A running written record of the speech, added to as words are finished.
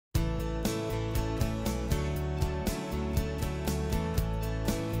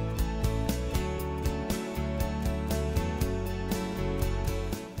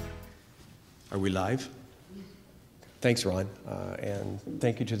Are we live? Thanks, Ron, and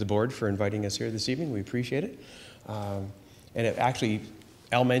thank you to the board for inviting us here this evening. We appreciate it. And actually,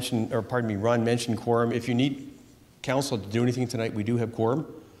 Ron mentioned quorum. If you need council to do anything tonight, we do have quorum.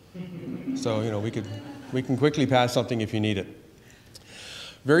 So, we can quickly pass something if you need it.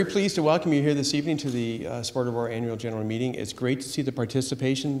 Very pleased to welcome you here this evening to the Sport Aurora Annual General Meeting. It's great to see the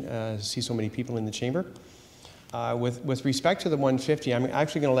participation, see so many people in the chamber. With respect to the 150, I'm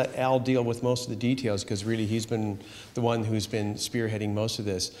actually going to let Al deal with most of the details because really he's been the one who's been spearheading most of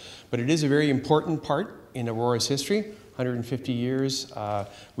this. But it is a very important part in Aurora's history, 150 years.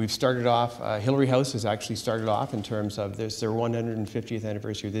 We've started off, Hillary House has actually started off in terms of their 150th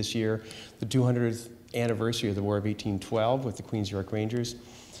anniversary this year, the 200th anniversary of the War of 1812 with the Queen's York Rangers,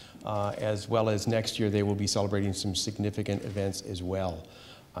 as well as next year they will be celebrating some significant events as well.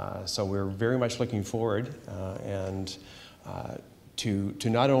 So we're very much looking forward to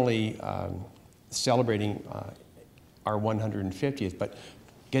not only celebrating our 150th, but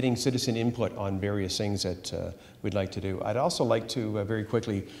getting citizen input on various things that we'd like to do. I'd also like to very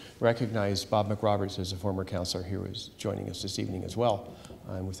quickly recognize Bob McRoberts as a former councillor who is joining us this evening as well.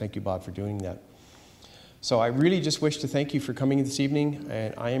 And we thank you, Bob, for doing that. So I really just wish to thank you for coming this evening,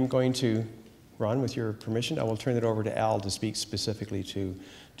 and I am going to, Ron, with your permission, I will turn it over to Al to speak specifically to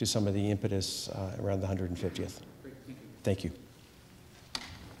some of the impetus around the 150th. Great, thank you.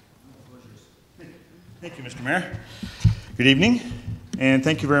 Thank you, Mr. Mayor. Good evening, and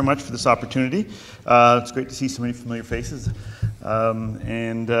thank you very much for this opportunity. It's great to see so many familiar faces.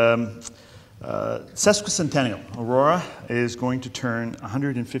 Sesquicentennial. Aurora is going to turn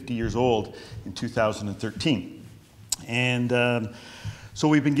 150 years old in 2013. And so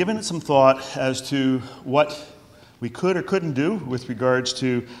we've been giving it some thought as to what we could or couldn't do with regards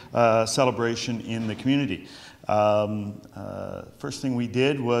to celebration in the community. First thing we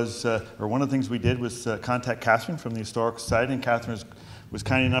did was, or one of the things we did was contact Catherine from the Historical Society, and Catherine was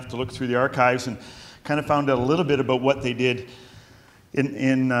kind enough to look through the archives and kind of found out a little bit about what they did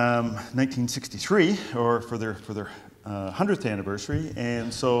in 1963, or for their 100th anniversary,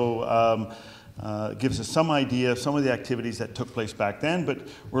 and so it gives us some idea of some of the activities that took place back then, but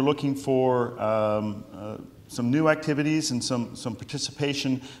we're looking for some new activities and some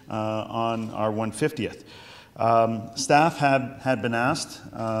participation on our 150th. Staff had been asked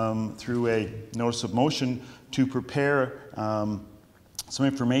through a notice of motion to prepare some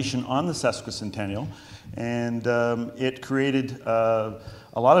information on the sesquicentennial, and it created a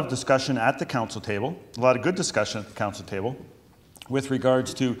lot of discussion at the council table, a lot of good discussion at the council table with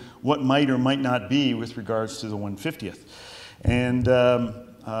regards to what might or might not be with regards to the 150th. And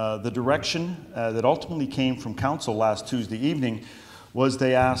the direction that ultimately came from council last Tuesday evening was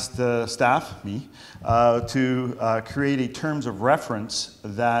they asked staff, me, to create a terms of reference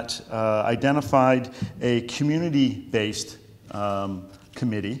that identified a community-based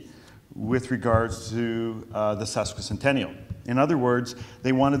committee with regards to the sesquicentennial. In other words,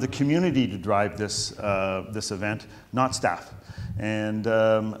 they wanted the community to drive this event, not staff. And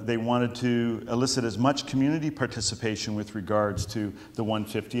they wanted to elicit as much community participation with regards to the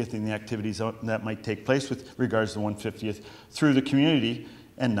 150th and the activities that might take place with regards to the 150th through the community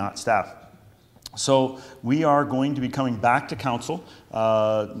and not staff. So we are going to be coming back to council,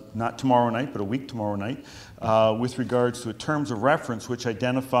 not tomorrow night, but a week tomorrow night, with regards to a terms of reference which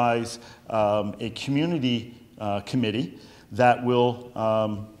identifies a community committee that will,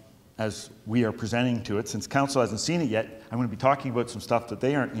 as we are presenting to it, since council hasn't seen it yet, I'm going to be talking about some stuff that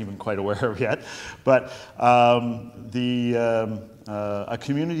they aren't even quite aware of yet, but a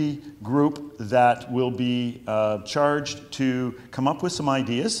community group that will be charged to come up with some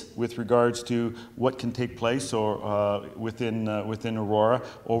ideas with regards to what can take place or within Aurora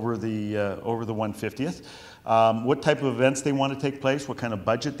over the 150th. What type of events they want to take place, what kind of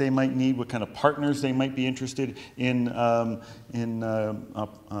budget they might need, what kind of partners they might be interested in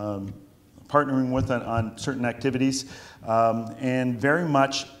partnering with on certain activities, and very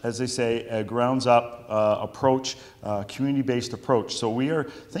much, as they say, a grounds-up approach, community-based approach. So we are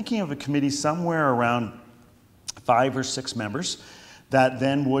thinking of a committee somewhere around 5 or 6 members that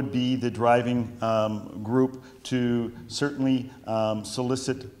then would be the driving group to certainly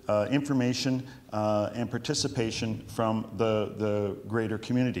solicit information and participation from the greater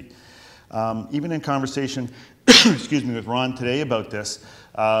community. Even in conversation, excuse me, with Ron today about this,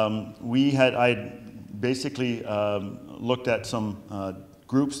 I basically looked at some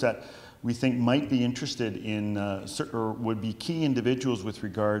groups that we think might be interested in, or would be key individuals with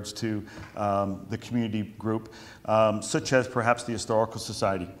regards to the community group, such as perhaps the Historical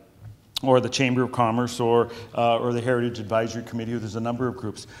Society. or the Chamber of Commerce, or the Heritage Advisory Committee. There's a number of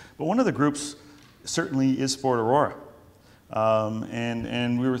groups. But one of the groups certainly is Sport Aurora.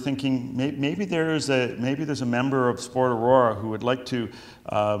 And we were thinking maybe there's a member of Sport Aurora who would like to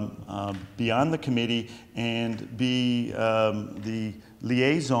be on the committee and be the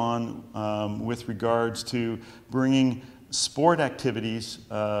liaison with regards to bringing sport activities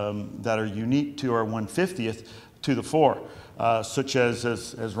that are unique to our 150th to the fore. Such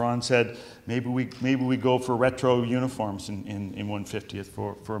as Ron said, maybe we go for retro uniforms in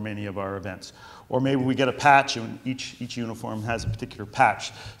 150th for many of our events. Or maybe we get a patch, and each uniform has a particular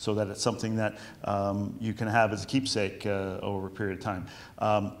patch, so that it's something that you can have as a keepsake over a period of time.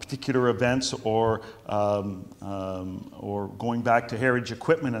 Particular events, or going back to heritage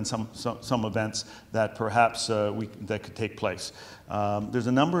equipment and some events that perhaps that could take place. There's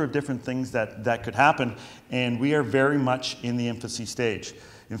a number of different things that could happen, and we are very much in the infancy stage.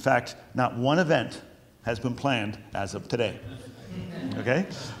 In fact, not one event has been planned as of today. Okay,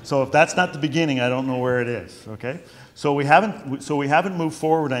 so if that's not the beginning, I don't know where it is. Okay, so we haven't moved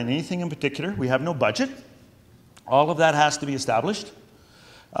forward on anything in particular. We have no budget. All of that has to be established.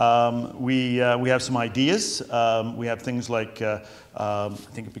 We have some ideas. We have things like I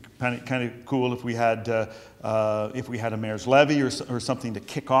think it'd be kind of cool if we had a mayor's levy or something to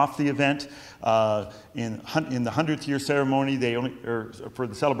kick off the event. In the 100th year ceremony, for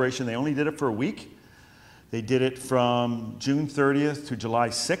the celebration, they only did it for a week. They did it from June 30th to July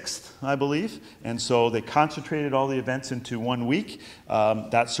 6th, I believe, and so they concentrated all the events into 1 week.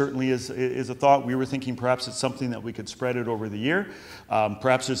 That certainly is a thought. We were thinking perhaps it's something that we could spread it over the year.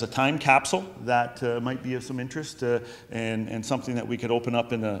 Perhaps there's a time capsule that might be of some interest, and something that we could open up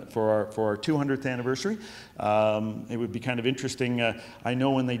for our 200th anniversary. It would be kind of interesting. I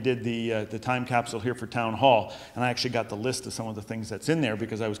know when they did the time capsule here for Town Hall, and I actually got the list of some of the things that's in there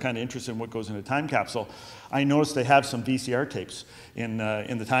because I was kind of interested in what goes in a time capsule. I noticed they have some VCR tapes in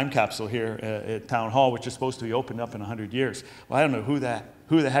the time capsule here at Town Hall, which is supposed to be opened up in 100 years. Well, I don't know who the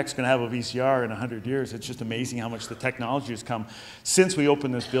heck's going to have a VCR in 100 years. It's just amazing how much the technology has come since we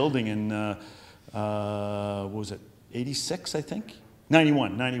opened this building in, what was it, 86, I think?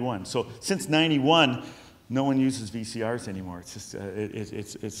 91. So since 91, no one uses VCRs anymore. It's just,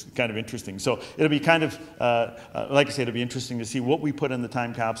 it's kind of interesting. So it'll be kind of, like I said, it'll be interesting to see what we put in the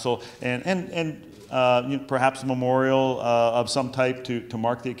time capsule, and perhaps a memorial of some type to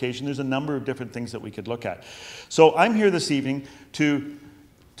mark the occasion. There's a number of different things that we could look at. So I'm here this evening to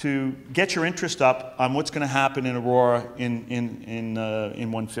get your interest up on what's going to happen in Aurora in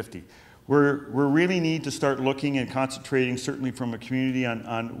 150. We really need to start looking and concentrating, certainly from a community,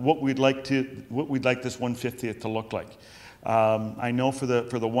 on what we'd like this 150th to look like. I know for the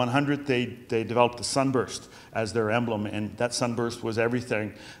 100th they developed the sunburst as their emblem, and that sunburst was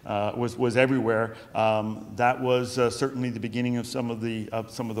everything, was everywhere. That was certainly the beginning of some of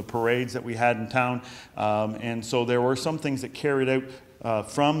the parades that we had in town, and so there were some things that carried out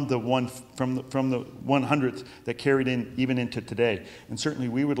from the 100th that carried in even into today. And certainly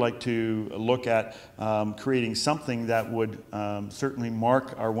we would like to look at creating something that would certainly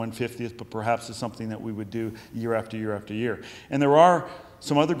mark our 150th, but perhaps is something that we would do year after year after year. And there are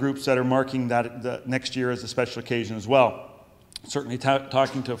some other groups that are marking that next year as a special occasion as well. Certainly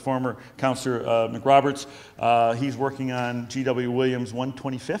talking to former Councillor McRoberts, he's working on G.W. Williams'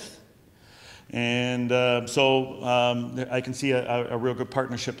 125th. And so I can see a real good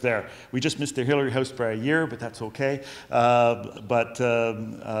partnership there. We just missed the Hillary House by a year, but that's okay. But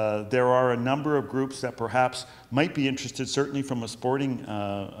there are a number of groups that perhaps might be interested, certainly from a sporting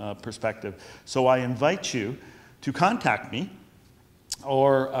perspective. So I invite you to contact me,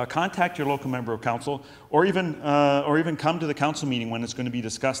 or contact your local member of council, or even come to the council meeting when it's going to be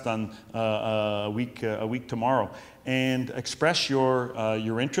discussed on a week tomorrow, and express your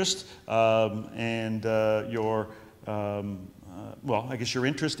interest and your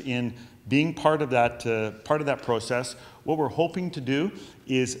interest in being part of that process. What we're hoping to do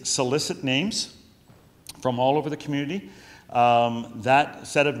is solicit names from all over the community. That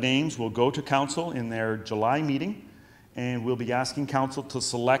set of names will go to council in their July meeting, and we'll be asking council to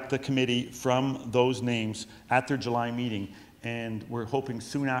select the committee from those names at their July meeting. And we're hoping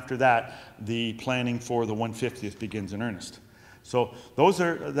soon after that, the planning for the 150th begins in earnest. So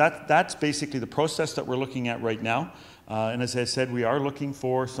that's basically the process that we're looking at right now. And as I said, we are looking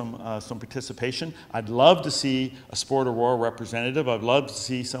for some participation. I'd love to see a Sport Aurora representative. I'd love to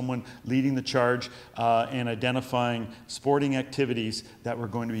see someone leading the charge and identifying sporting activities that were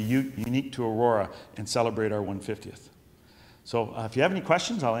going to be unique to Aurora and celebrate our 150th. So if you have any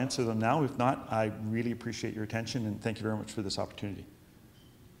questions, I'll answer them now. If not, I really appreciate your attention, and thank you very much for this opportunity.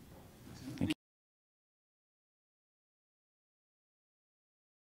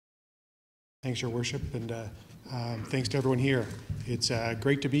 Thanks, Your Worship, and thanks to everyone here. It's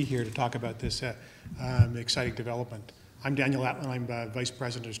great to be here to talk about this exciting development. I'm Daniel Atlin. I'm Vice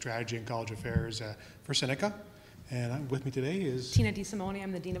President of Strategy and College Affairs for Seneca, and with me today is Tina DeSimone.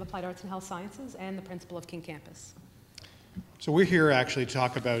 I'm the Dean of Applied Arts and Health Sciences and the Principal of King Campus. So we're here actually to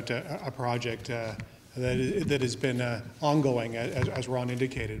talk about a project that has been ongoing, as Ron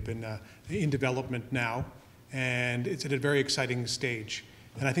indicated, been in development now, and it's at a very exciting stage.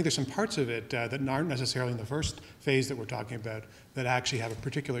 And I think there's some parts of it that aren't necessarily in the first phase that we're talking about that actually have a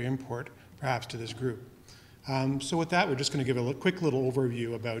particular import, perhaps, to this group. So with that, we're just going to give a quick little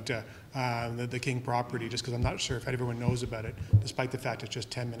overview about the King property, just because I'm not sure if everyone knows about it, despite the fact it's just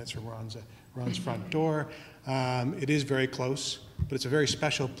 10 minutes from Ron's front door. It is very close, but it's a very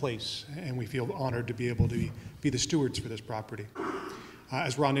special place, and we feel honored to be able to be the stewards for this property.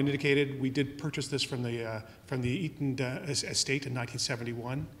 As Ron indicated, we did purchase this from the Eaton estate in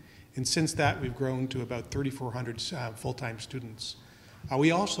 1971, and since that we've grown to about 3,400 full-time students.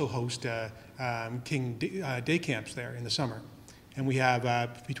 We also host King day camps there in the summer, and we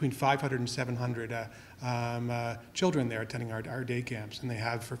have between 500 and 700 children there attending our day camps, and they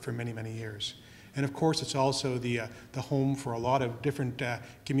have for many, many years. And of course, it's also the home for a lot of different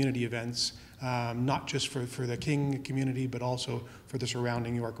community events, not just for the King community, but also for the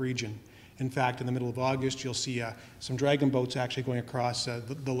surrounding York region. In fact, in the middle of August, you'll see some dragon boats actually going across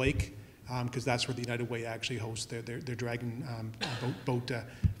the lake, because that's where the United Way actually hosts their dragon boat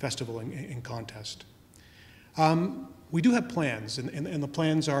festival and contest. We do have plans, and the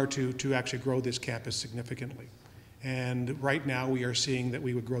plans are to actually grow this campus significantly. And right now we are seeing that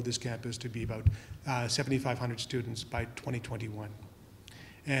we would grow this campus to be about 7,500 students by 2021.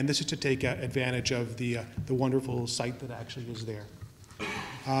 And this is to take advantage of the wonderful site that actually is there.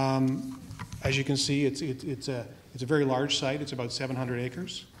 As you can see, it's a very large site. It's about 700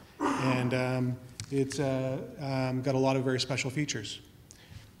 acres. And it's got a lot of very special features.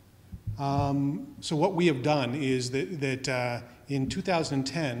 So what we have done is that in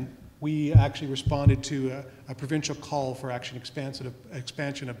 2010, we actually responded to a provincial call for actually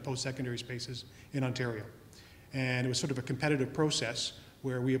expansion of post-secondary spaces in Ontario. And it was sort of a competitive process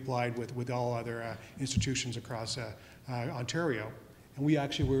where we applied with all other institutions across Ontario. And we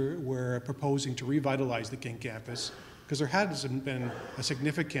actually were proposing to revitalize the King campus, because there hasn't been a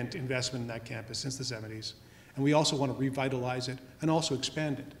significant investment in that campus since the 70s. And we also want to revitalize it and also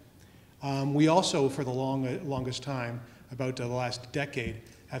expand it. We also, for the longest time, about the last decade,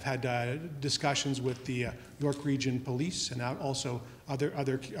 have had discussions with the York Region Police and also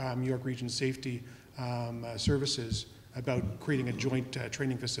other York Region safety services about creating a joint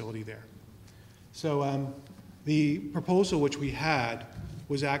training facility there. So the proposal which we had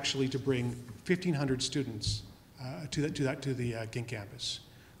was actually to bring 1,500 students to the King campus.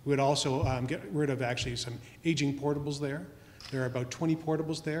 We would also get rid of actually some aging portables there. There are about 20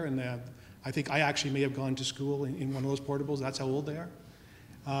 portables there, and I think I actually may have gone to school in one of those portables. That's how old they are.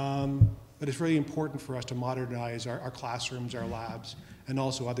 But it's really important for us to modernize our classrooms, our labs, and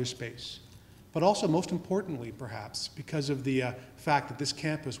also other space. But also, most importantly, perhaps, because of the fact that this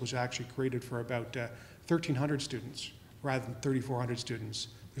campus was actually created for about 1,300 students rather than 3,400 students,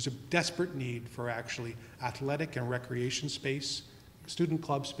 there's a desperate need for actually athletic and recreation space, student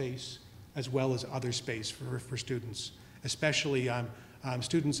club space, as well as other space for students. Especially,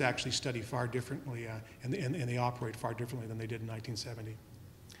 students actually study far differently and they operate far differently than they did in 1970.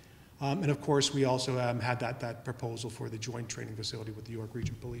 And of course, we also had that proposal for the joint training facility with the York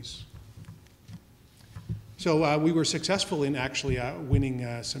Region Police. So we were successful in actually winning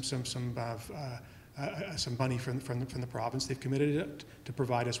some money from the province. They've committed it to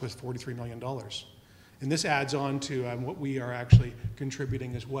provide us with $43 million. And this adds on to what we are actually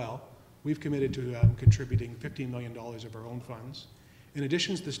contributing as well. We've committed to contributing $15 million of our own funds. In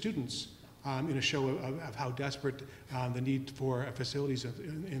addition to the students, in a show of how desperate the need for facilities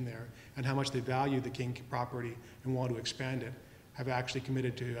in there and how much they value the King property and want to expand it, have actually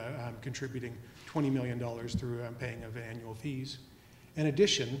committed to contributing $20 million through paying of annual fees. In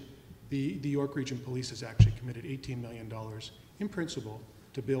addition, the York Region Police has actually committed $18 million in principle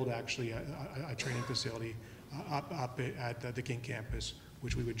to build actually a training facility up at the King campus,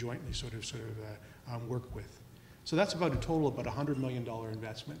 which we would jointly sort of work with. So that's about a total of about $100 million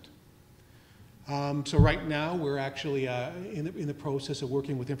investment. So right now we're actually in the process of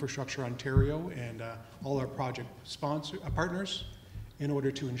working with Infrastructure Ontario and all our project partners in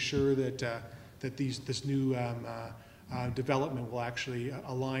order to ensure that this new development will actually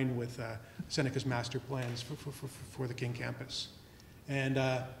align with Seneca's master plans for the King campus. And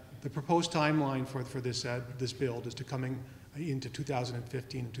the proposed timeline for this build is to into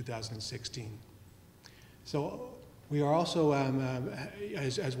 2015 and 2016. So we are also,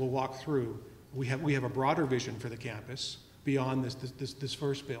 as we'll walk through, we have a broader vision for the campus beyond this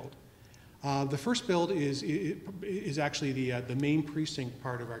first build. The first build is actually the main precinct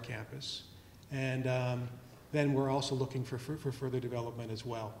part of our campus, and then we're also looking for further development as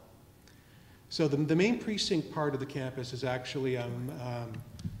well. So the main precinct part of the campus is actually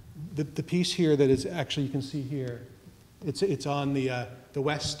the piece here that is actually, you can see here, it's on the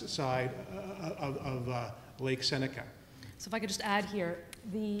west side of Lake Seneca. So if I could just add here,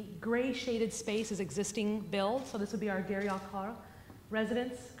 the gray shaded space is existing build. So this would be our Gary Alcara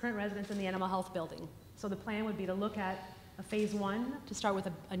residents, current residents in the animal health building. So the plan would be to look at a phase one to start with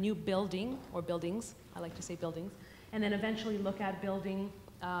a new building, or buildings, I like to say buildings, and then eventually look at building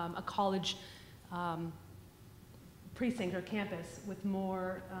a college precinct or campus with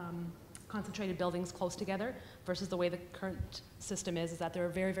more concentrated buildings close together versus the way the current system is that they're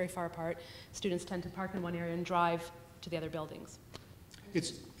very, very far apart. Students tend to park in one area and drive to the other buildings.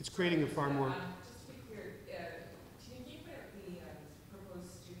 It's creating a far more... Just to be clear, can you put up the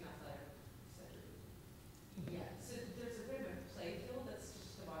proposed student athletic center? Yeah, so there's a bit of a play field that's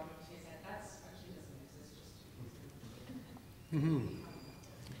just the bottom of TSN. That actually doesn't exist, just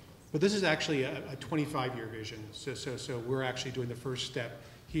But this is actually a 25-year vision. So we're actually doing the first step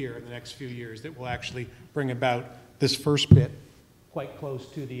here in the next few years that will actually bring about this first bit quite close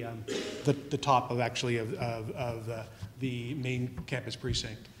to the top of actually of the main campus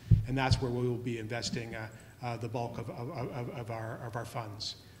precinct, and that's where we will be investing the bulk of our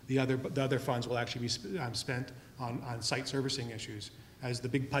funds. The other funds will actually be spent on site servicing issues, as the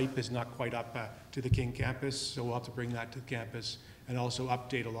big pipe is not quite up to the King campus, so we'll have to bring that to the campus and also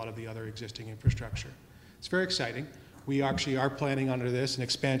update a lot of the other existing infrastructure. It's very exciting. We actually are planning under this an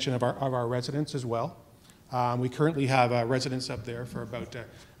expansion of our residence as well. We currently have residents up there for about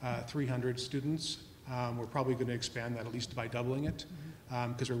 300 students. We're probably going to expand that at least by doubling it,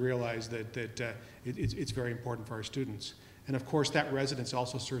 because we realize that it's very important for our students. And of course, that residence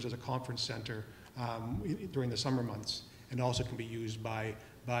also serves as a conference center during the summer months, and also can be used by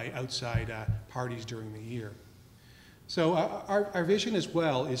outside parties during the year. So our vision as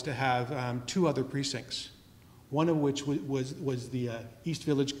well is to have two other precincts, one of which was the East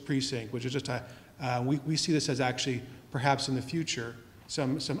Village precinct, which is just we see this as actually perhaps in the future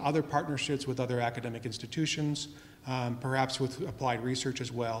some other partnerships with other academic institutions, perhaps with applied research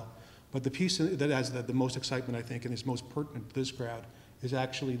as well. But the piece that has the most excitement, I think, and is most pertinent to this crowd is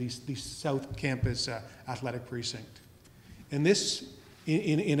actually the South Campus athletic precinct. And this,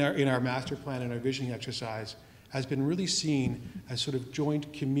 in our master plan and our visioning exercise, has been really seen as sort of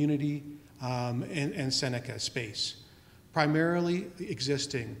joint community and Seneca space, primarily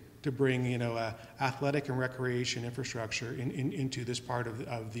existing to bring athletic and recreation infrastructure into this part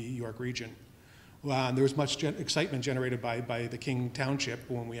of the York region. There was much excitement generated by the King Township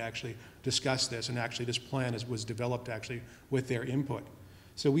when we actually discussed this, and actually this plan was developed actually with their input.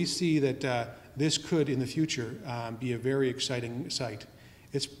 So we see that this could in the future be a very exciting site.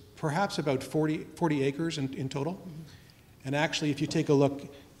 It's perhaps about 40 acres in total. Mm-hmm. And actually, if you take a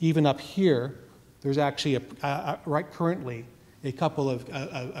look even up here, there's actually right currently a couple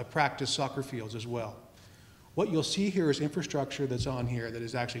of practice soccer fields as well. What you'll see here is infrastructure that's on here that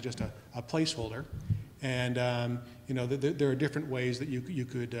is actually just a placeholder. And there are different ways that you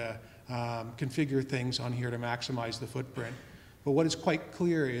could configure things on here to maximize the footprint. But what is quite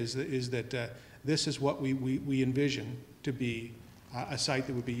clear is that this is what we envision to be a site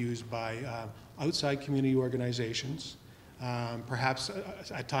that would be used by outside community organizations, perhaps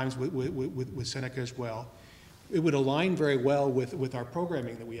at times with Seneca as well. It would align very well with our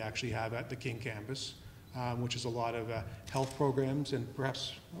programming that we actually have at the King campus, which is a lot of health programs, and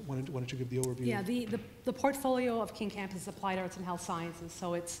perhaps, why don't you give the overview? Yeah, the portfolio of King campus is applied arts and health sciences,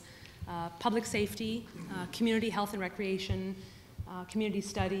 so it's public safety, community health and recreation, community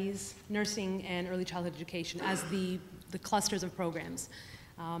studies, nursing, and early childhood education as the clusters of programs.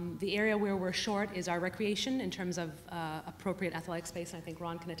 The area where we're short is our recreation in terms of appropriate athletic space, and I think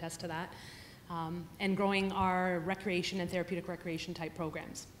Ron can attest to that, and growing our recreation and therapeutic recreation type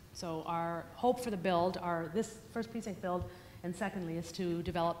programs. So our hope for the build, this first precinct build, and secondly, is to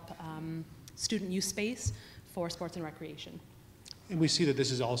develop student use space for sports and recreation. And we see that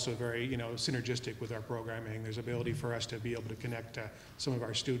this is also very, synergistic with our programming. There's ability for us to be able to connect some of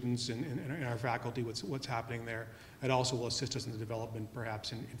our students and our faculty with what's happening there. It also will assist us in the development,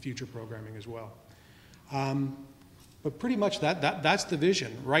 perhaps, in future programming as well. But pretty much that's the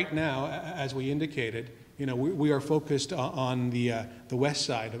vision. Right now, as we indicated, you know, we are focused on the west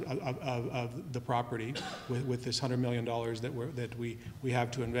side of the property with this $100 million that we have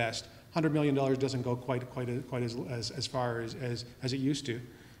to invest. $100 million doesn't go quite as far as it used to,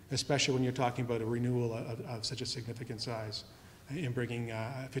 especially when you're talking about a renewal of such a significant size in bringing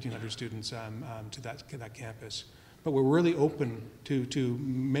 1,500 students to that campus. But we're really open to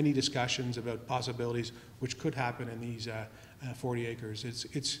many discussions about possibilities which could happen in these 40 acres.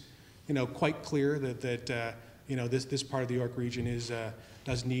 It's you know, quite clear that you know, this part of the York region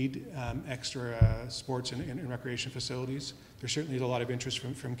does need extra sports and recreation facilities. There certainly is a lot of interest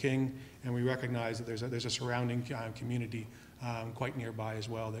from King, and we recognize that there's a surrounding community quite nearby as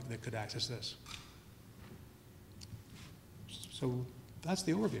well that could access this. So that's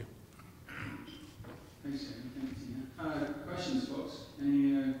the overview. Thanks, Terry. Thanks, Tina. Questions, folks?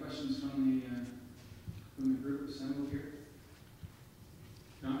 Any questions from the group assembled here?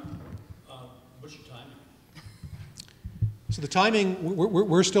 John? What's your timing? So the timing,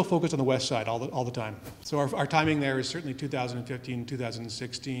 we're still focused on the west side all the time. So our timing there is certainly 2015,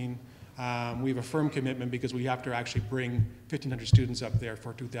 2016. We have a firm commitment because we have to actually bring 1,500 students up there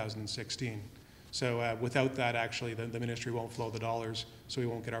for 2016. So without that, actually, the ministry won't flow the dollars, so we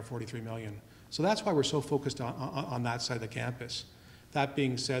won't get our $43 million. So that's why we're so focused on that side of the campus. That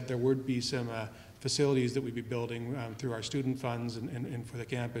being said, there would be some facilities that we'd be building through our student funds and for the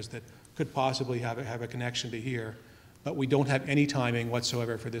campus that could possibly have a connection to here, but we don't have any timing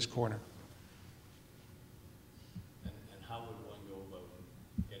whatsoever for this corner. And how would one go about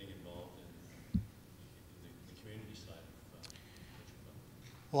getting involved in the community side of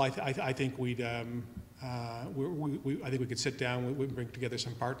Well, I think we'd I think we could sit down, we bring together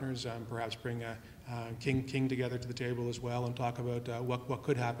some partners, perhaps bring King together to the table as well, and talk about what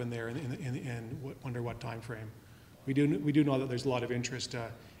could happen there and under what time frame. We do know that there's a lot of interest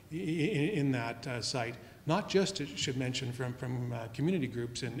in that site, not just, it should mention, from community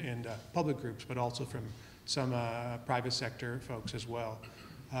groups and public groups, but also from some private sector folks as well.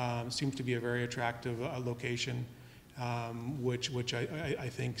 Seems to be a very attractive location. Which I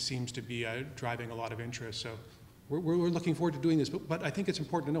think seems to be driving a lot of interest. So we're looking forward to doing this, but I think it's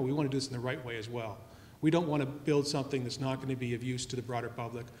important to know we want to do this in the right way as well. We don't want to build something that's not going to be of use to the broader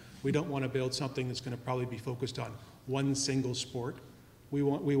public. We don't want to build something that's going to probably be focused on one single sport. We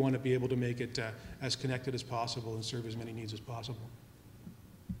want to be able to make it as connected as possible and serve as many needs as possible.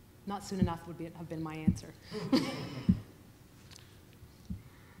 Not soon enough would have been my answer. As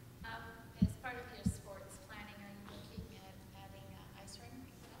part of your sports planning, are you looking at adding an ice rink,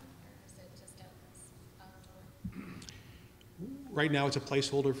 or is it just outdoor? Right now, it's a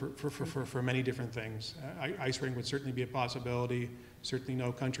placeholder for many different things. Ice rink would certainly be a possibility. Certainly,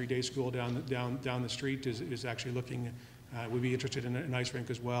 No Country Day School down the street is actually looking. Would be interested in an ice rink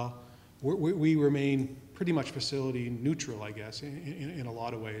as well. We remain pretty much facility neutral, I guess, in a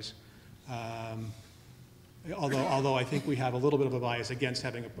lot of ways. Although I think we have a little bit of a bias against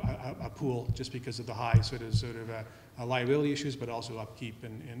having a pool just because of the high sort of liability issues, but also upkeep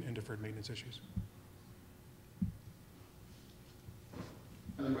and deferred maintenance issues.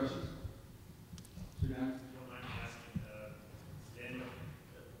 Other questions? Sir Dan? If you don't mind asking, Daniel,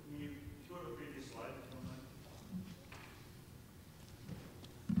 if you go to the previous slide, if you don't mind.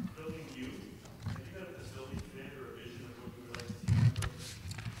 Building U, have you got a facility plan or a vision of what you would like to see in the building?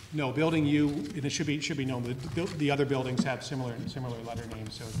 No, Building U, and it should be known, the other buildings have similar letter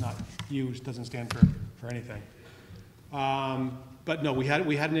names, so it's not, U doesn't stand for anything. But no, we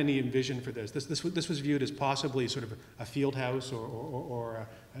hadn't any envision for this. This was viewed as possibly sort of a field house, or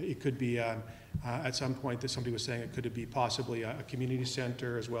it could be at some point that somebody was saying it could be possibly a community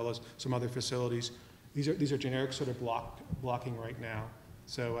center as well as some other facilities. These are generic sort of blocking right now.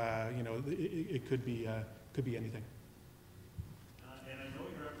 So you know, it could be anything. And I know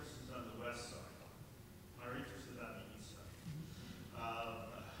your emphasis is on the west side. Our interest is on the east side. I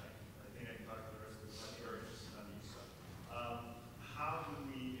think I can talk to the rest of the budget. Our interest is on the east side. How do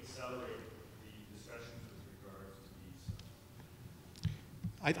we accelerate the discussions with regards to the east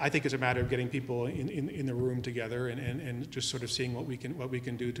side? I think it's a matter of getting people in the room together and just sort of seeing what we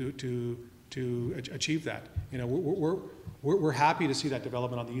can do to achieve that. You know, we're happy to see that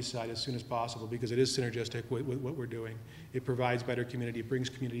development on the east side as soon as possible because it is synergistic with what we're doing. It provides better community, it brings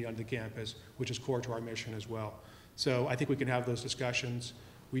community onto the campus, which is core to our mission as well. So I think we can have those discussions.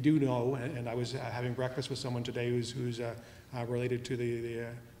 We do know, and I was having breakfast with someone today who's related to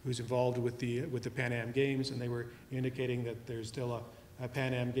who's involved with the Pan Am Games, and they were indicating that there's still a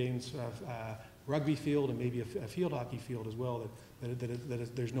Pan Am Games rugby field and maybe a field hockey field as well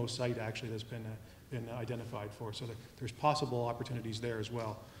that there's no site actually that's been identified for. So there's possible opportunities there as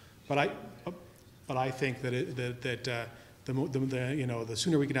well. But But I think that the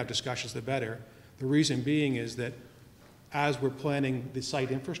sooner we can have discussions, the better. The reason being is that as we're planning the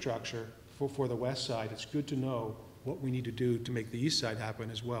site infrastructure for the west side, it's good to know what we need to do to make the east side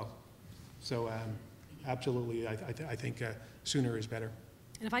happen as well. So absolutely, I think sooner is better.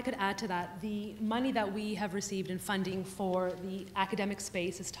 And if I could add to that, the money that we have received in funding for the academic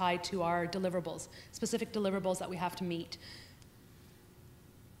space is tied to our deliverables, specific deliverables that we have to meet.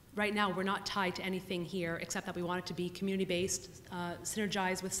 Right now, we're not tied to anything here, except that we want it to be community-based,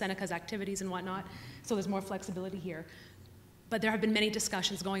 synergize with Seneca's activities and whatnot, so there's more flexibility here. But there have been many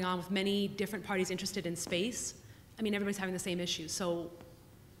discussions going on with many different parties interested in space. I mean, everybody's having the same issue, so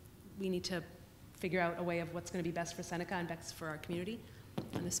we need to figure out a way of what's going to be best for Seneca and best for our community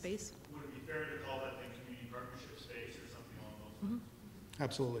on this space. Would it be fair to call that then community partnership space or something along those lines?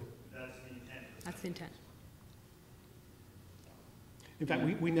 Absolutely. That's the intent. That's the intent. In fact,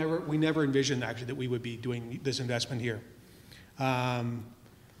 we never envisioned actually that we would be doing this investment here.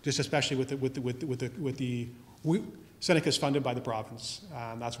 Just especially Seneca is funded by the province.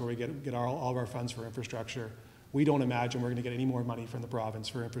 That's where we get all of our funds for infrastructure. We don't imagine we're going to get any more money from the province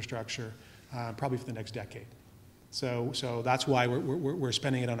for infrastructure, probably for the next decade. So that's why we're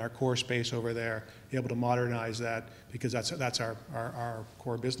spending it on our core space over there, be able to modernize that, because that's our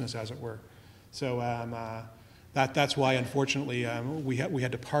core business, as it were. So that's why, unfortunately, we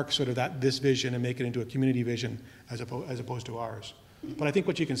had to park sort of this vision and make it into a community vision as opposed to ours. But I think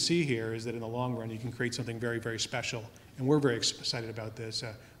what you can see here is that in the long run, you can create something very, very special. And we're very excited about this.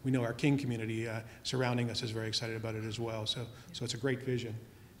 We know our King community surrounding us is very excited about it as well. So it's a great vision.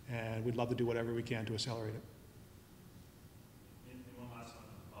 And we'd love to do whatever we can to accelerate it. And one last one,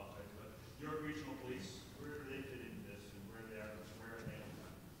 I apologize, but York Regional Police, where do they fit into this, and where are they at?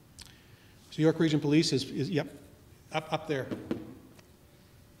 So York Region Police is yep, up there.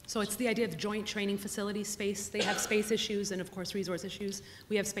 So it's the idea of joint training facility space. They have space issues and, of course, resource issues.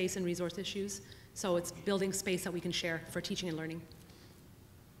 We have space and resource issues. So it's building space that we can share for teaching and learning.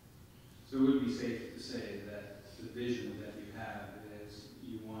 So it would be safe to say that the vision that you have is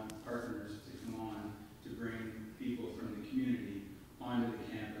you want partners to come on to bring people from the community onto the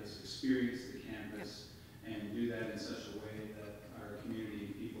campus, experience the campus, and do that in such a way that our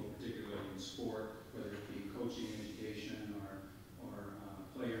community people, particularly in sport, whether it be coaching, education, or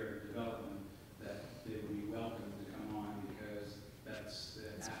player development, that they would be welcome to come on, because that's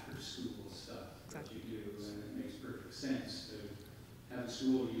the after-school stuff that you do, and it makes perfect sense to have a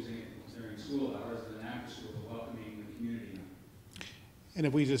school using it during school hours and then after school welcoming the community. And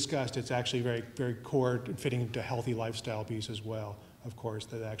if we discussed, it's actually very, very core and fitting into healthy lifestyle piece as well. Of course,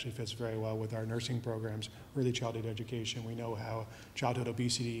 that actually fits very well with our nursing programs, early childhood education. We know how childhood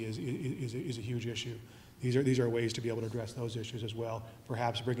obesity is a huge issue. These are ways to be able to address those issues as well,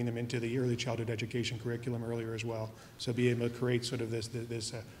 perhaps bringing them into the early childhood education curriculum earlier as well. So be able to create sort of this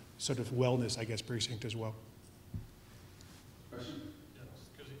sort of wellness, I guess, precinct as well. Question? Yes,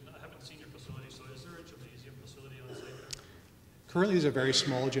 because I haven't seen your facility, so is there a gymnasium facility on site? Currently, there's a very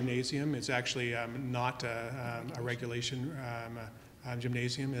small gymnasium. It's actually not a regulation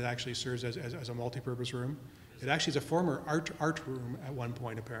gymnasium. It actually serves as a multi-purpose room. It actually is a former art room at one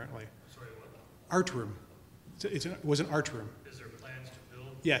point, apparently. Sorry, what? Art room. It was an art room. Is there plans to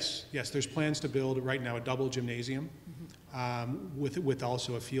build? Yes, there's plans to build right now a double gymnasium with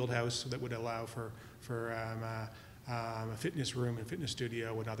also a field house that would allow for a fitness room and fitness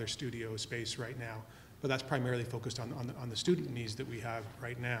studio and other studio space right now. But that's primarily focused on the student needs that we have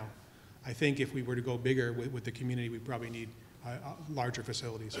right now. I think if we were to go bigger with the community, we probably need larger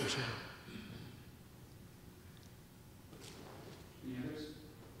facilities for sure. Any others?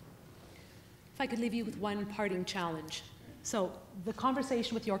 If I could leave you with one parting challenge. So the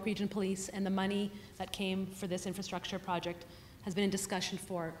conversation with York Region Police and the money that came for this infrastructure project has been in discussion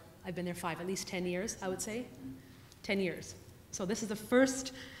for, I've been there at least 10 years, I would say. 10 years. So this is the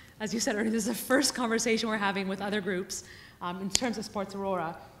first, as you said earlier, this is the first conversation we're having with other groups in terms of Sports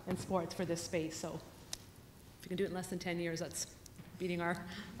Aurora and sports for this space. So if you can do it in less than 10 years, that's beating our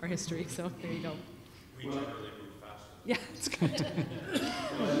history. So there you go. We generally move faster. Yeah, it's good.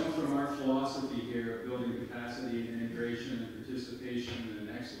 Well, I know from our philosophy here of building capacity and integration and participation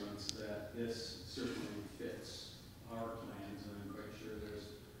and excellence that this certainly fits our plans, and I'm quite sure there's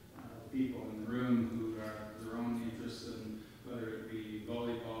people in the room who are their own interests in whether it be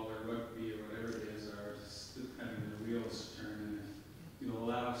volleyball or rugby or whatever it is, are having their wheels turn. And if you'll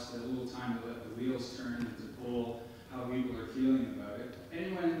allow us a little time to let the wheels turn and to pull how people are feeling about it.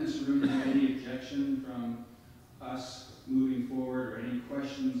 Anyone in this room have any objection from us moving forward, or any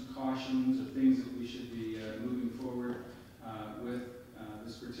questions, cautions, or things that we should be moving forward with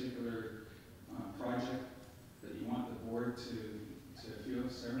this particular board to feel,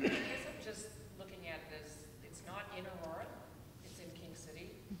 Sarah? I guess I'm just looking at this, it's not in Aurora, it's in King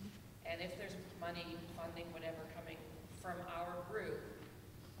City. And if there's money, funding, whatever coming from our group,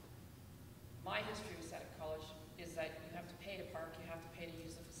 my history with Satic College is that you have to pay to park, you have to pay to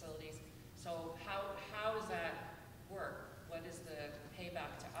use the facilities. So how does that work? What is the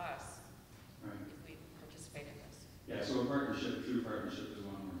payback to us Right. if we participate in this? Yeah, so a partnership, a true partnership is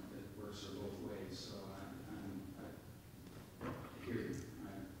one that works for both ways. So I hear you.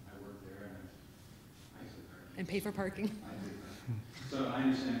 I work there and I pay parking. And pay for parking. I pay parking. So I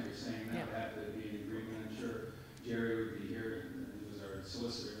understand what you're saying. That Yeah. would have to be an agreement. I'm sure Jerry would be here. He was our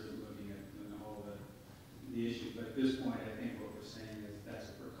solicitor looking at all the issues. But at this point, I think what we're saying is that's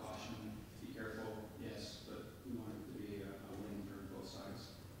a precaution. Be careful, yes, but we want it to be a win for both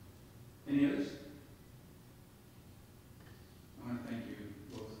sides. Any others? I want to thank you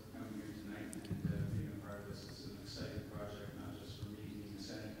both for coming here tonight and being a part of this. It's an exciting project, not just for me being a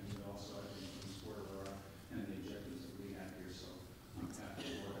Senate, but also I think for the sport of Aurora and the objectives that we have here. So on behalf of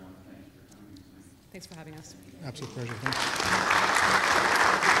the board, I want to thank you for coming here tonight. Thanks for having us. Absolute pleasure. Thank you.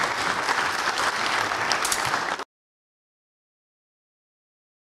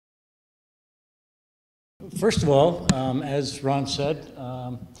 First of all, as Ron said,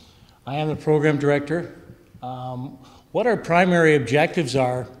 I am the program director. What our primary objectives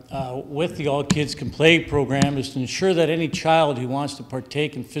are with the All Kids Can Play program is to ensure that any child who wants to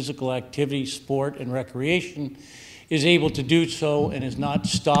partake in physical activity, sport, and recreation is able to do so and is not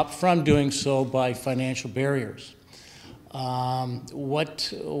stopped from doing so by financial barriers.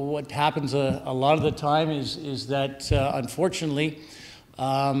 What happens a lot of the time is that unfortunately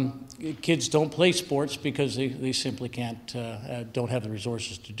kids don't play sports because they simply don't have the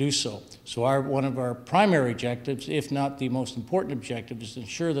resources to do so. So one of our primary objectives, if not the most important objective, is to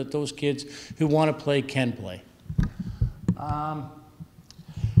ensure that those kids who want to play can play.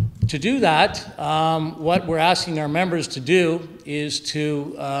 To do that, what we're asking our members to do is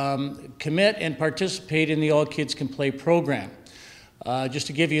to commit and participate in the All Kids Can Play program. Just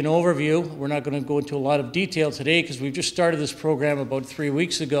to give you an overview, we're not going to go into a lot of detail today because we've just started this program about 3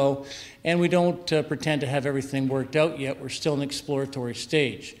 weeks ago, and we don't pretend to have everything worked out yet. We're still in the exploratory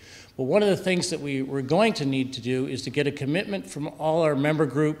stage. But one of the things that we're going to need to do is to get a commitment from all our member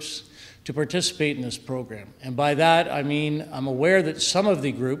groups to participate in this program. And by that, I mean I'm aware that some of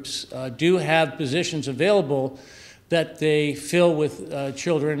the groups do have positions available that they fill with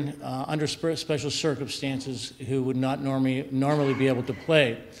children under special circumstances who would not normally be able to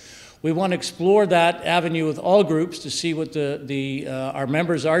play. We want to explore that avenue with all groups to see what our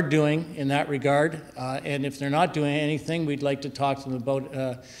members are doing in that regard. And if they're not doing anything, we'd like to talk to them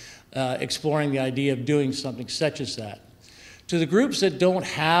about exploring the idea of doing something such as that. To the groups that don't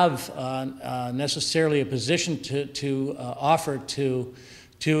have necessarily a position to offer to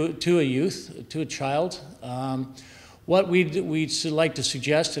a youth, to a child, what we'd like to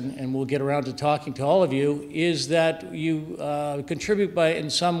suggest, and we'll get around to talking to all of you, is that you contribute in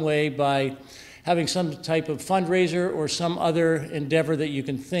some way by having some type of fundraiser or some other endeavor that you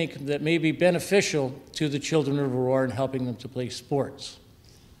can think that may be beneficial to the children of Aurora in helping them to play sports.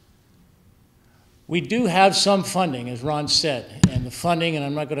 We do have some funding, as Ron said, and the funding, and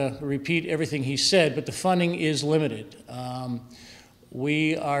I'm not going to repeat everything he said, but the funding is limited.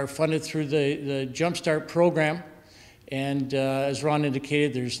 We are funded through the Jumpstart program. And as Ron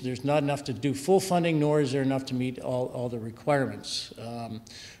indicated, there's not enough to do full funding, nor is there enough to meet all the requirements.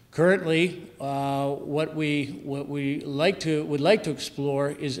 Currently, what we would like to explore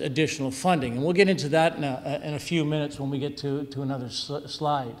is additional funding, and we'll get into that in a few minutes when we get to another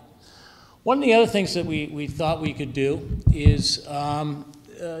slide. One of the other things that we thought we could do is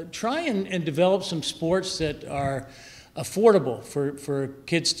try and develop some sports that are affordable for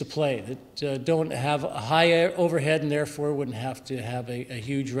kids to play, that don't have a high overhead and therefore wouldn't have to have a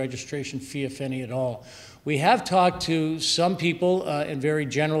huge registration fee, if any at all. We have talked to some people in very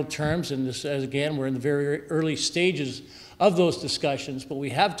general terms, and this, again, we're in the very early stages of those discussions, but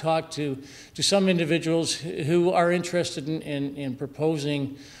we have talked to some individuals who are interested in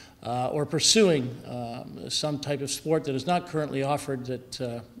proposing or pursuing some type of sport that is not currently offered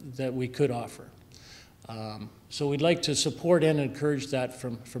that we could offer. So we'd like to support and encourage that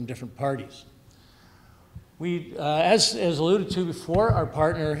from different parties. We, as alluded to before, our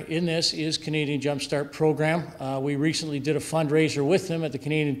partner in this is Canadian Jumpstart Program. We recently did a fundraiser with them at the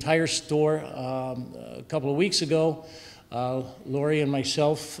Canadian Tire store a couple of weeks ago. Lori and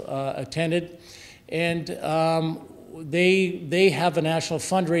myself attended. And They have a national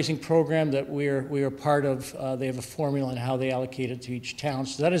fundraising program that we are part of. They have a formula on how they allocate it to each town.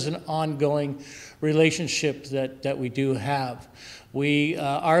 So that is an ongoing relationship that we do have. We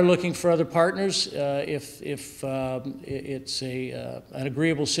are looking for other partners if it's an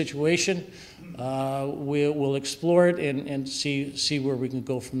agreeable situation. We'll explore it and see where we can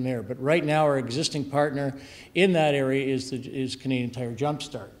go from there. But right now, our existing partner in that area is Canadian Tire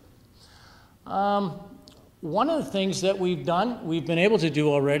Jumpstart. One of the things that we've been able to do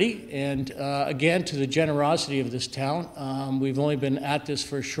already, and again, to the generosity of this town, we've only been at this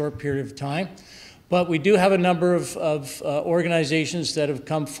for a short period of time, but we do have a number of organizations that have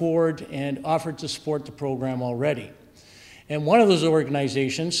come forward and offered to support the program already. And one of those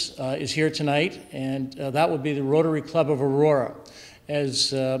organizations is here tonight, and that would be the Rotary Club of Aurora.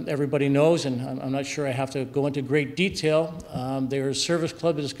 As everybody knows, and I'm not sure I have to go into great detail, they're a service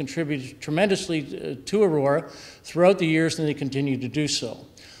club that has contributed tremendously to Aurora throughout the years, and they continue to do so.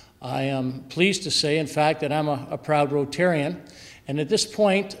 I am pleased to say, in fact, that I'm a proud Rotarian. And at this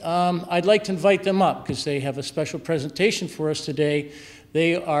point, I'd like to invite them up because they have a special presentation for us today.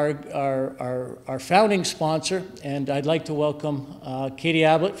 They are our founding sponsor, and I'd like to welcome Katie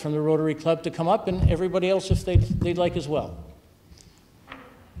Ablett from the Rotary Club to come up, and everybody else if they'd like as well.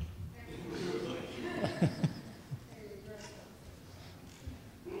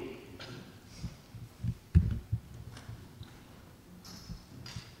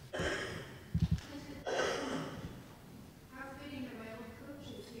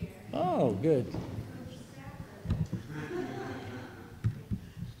 Oh, good.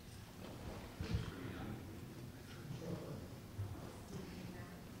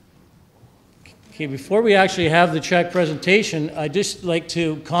 Okay, before we actually have the check presentation, I'd just like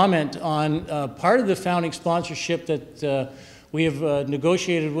to comment on part of the founding sponsorship that we have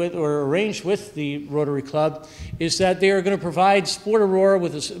negotiated with or arranged with the Rotary Club is that they are going to provide Sport Aurora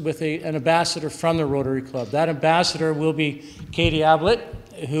with an ambassador from the Rotary Club. That ambassador will be Katie Ablett,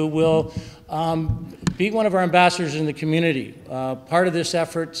 who will be one of our ambassadors in the community. Part of this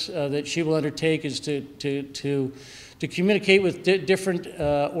effort that she will undertake is to communicate with different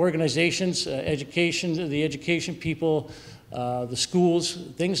organizations, the education people, the schools,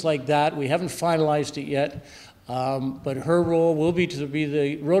 things like that. We haven't finalized it yet, but her role will be to be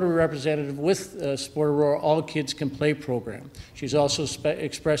the Rotary representative with Sport Aurora All Kids Can Play program. She's also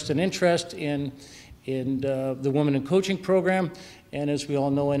expressed an interest in the Women in Coaching program, and as we all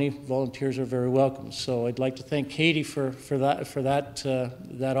know, any volunteers are very welcome. So I'd like to thank Katie for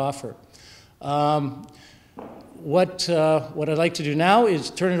that offer. What I'd like to do now is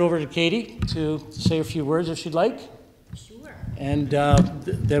turn it over to Katie to say a few words if she'd like. Sure. And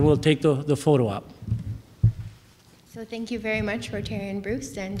then we'll take the photo up. So thank you very much, Rotarian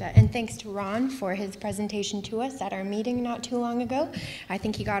Bruce, and thanks to Ron for his presentation to us at our meeting not too long ago. I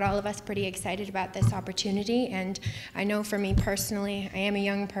think he got all of us pretty excited about this opportunity, and I know for me personally, I am a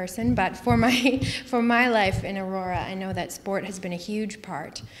young person, but for my life in Aurora, I know that sport has been a huge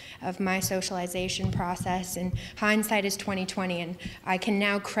part of my socialization process, and hindsight is 20/20, and I can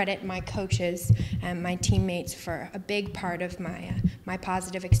now credit my coaches and my teammates for a big part of my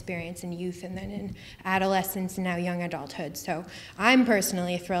positive experience in youth and then in adolescence and now young adulthood. So I'm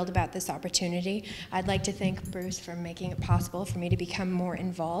personally thrilled about this opportunity. I'd like to thank Bruce for making it possible for me to become more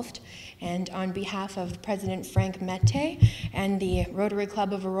involved. And on behalf of President Frank Mette and the Rotary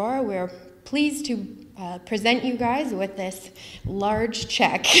Club of Aurora, we're pleased to present you guys with this large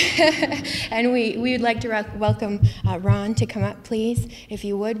check. And we would like to welcome Ron to come up, please, if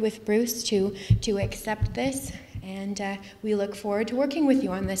you would, with Bruce to accept this. And we look forward to working with you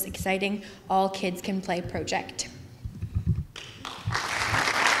on this exciting All Kids Can Play project.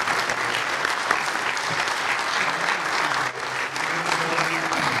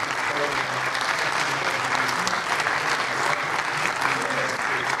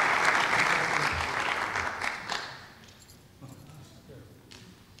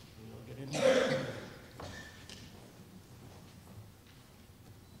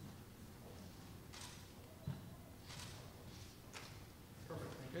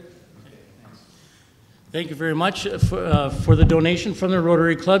 Thank you very much for the donation from the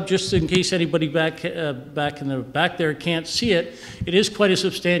Rotary Club. Just in case anybody back in the back there can't see it, it is quite a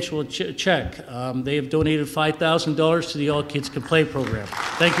substantial check. They have donated $5,000 to the All Kids Can Play program.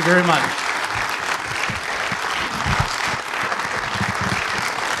 Thank you very much.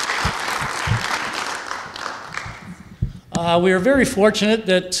 We are very fortunate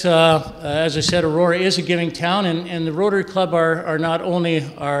that, as I said, Aurora is a giving town, and the Rotary Club are not only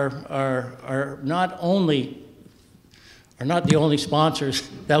are not the only sponsors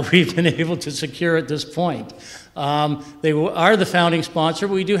that we've been able to secure at this point. They are the founding sponsor,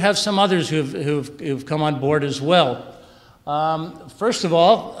 but we do have some others who've come on board as well. First of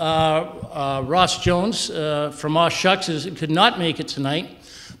all, Ross Jones from Aw Shucks could not make it tonight,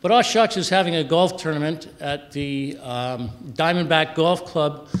 but Aw Shucks is having a golf tournament at the Diamondback Golf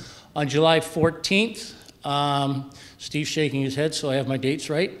Club on July 14th. Steve's shaking his head, so I have my dates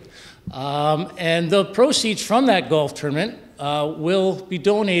right. And the proceeds from that golf tournament will be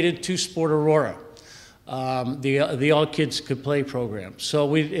donated to Sport Aurora, the All Kids Could Play program. So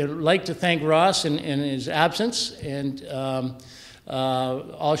we'd like to thank Ross in his absence, and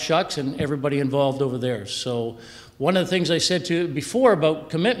Aw Shucks and everybody involved over there. So one of the things I said to before about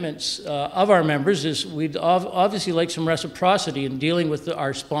commitments of our members is we'd obviously like some reciprocity in dealing with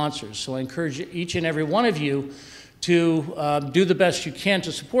our sponsors. So I encourage each and every one of you to do the best you can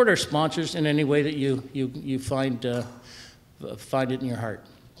to support our sponsors in any way that you find it in your heart.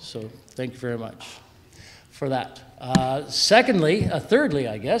 So thank you very much for that. Thirdly,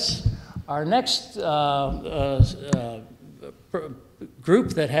 I guess, our next group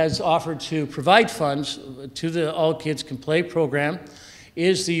that has offered to provide funds to the All Kids Can Play program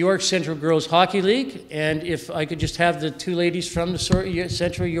is the York Central Girls Hockey League. And if I could just have the two ladies from the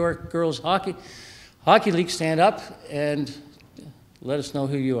Central York Girls Hockey League stand up and let us know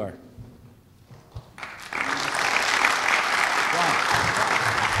who you are.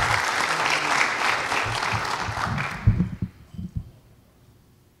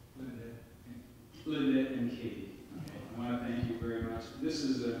 Linda and Katie. Okay. I want to thank you very much. This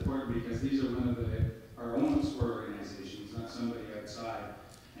is important because these are one of our own sport organizations, not somebody outside.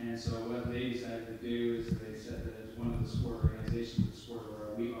 And so what they decided to do is they said that as one of the sport organizations of Sport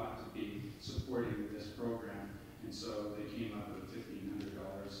Aurora, we ought to be supporting this program. And so they came up with $1,500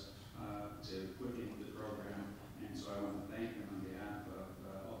 to put into the program. And so I want to thank them on behalf of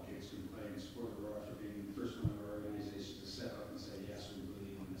All Kids Can Play and Sport Aurora for being the first one of our organizations to step up and say, yes, we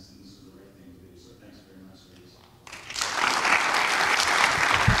believe in this and this is the right thing to do. So thanks very much, ladies.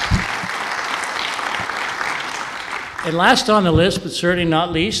 And last on the list, but certainly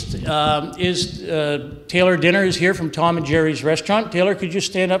not least, is Taylor Dinner is here from Tom and Jerry's Restaurant. Taylor, could you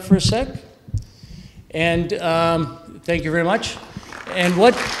stand up for a sec? And thank you very much. And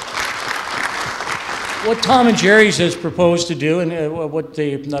what Tom and Jerry's has proposed to do, and what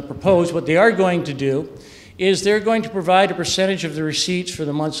they not proposed, what they are going to do, is they're going to provide a percentage of the receipts for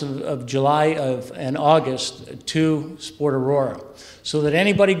the months of July and August to Sport Aurora, so that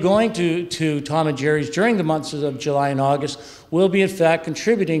anybody going to Tom and Jerry's during the months of July and August will be in fact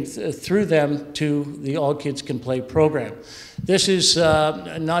contributing through them to the All Kids Can Play program. This is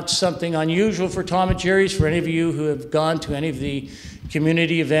not something unusual for Tom and Jerry's. For any of you who have gone to any of the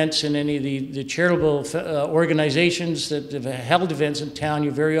community events and any of the charitable organizations that have held events in town,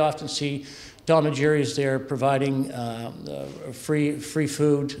 you very often see Tom and Jerry's there providing free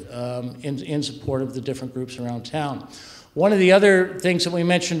food in support of the different groups around town. One of the other things that we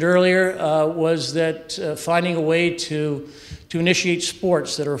mentioned earlier was that finding a way to initiate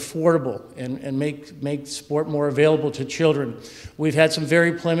sports that are affordable and make sport more available to children. We've had some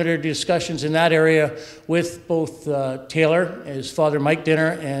very preliminary discussions in that area with both Taylor, his father Mike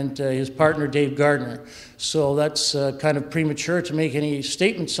Dinner, and his partner Dave Gardner. So that's kind of premature to make any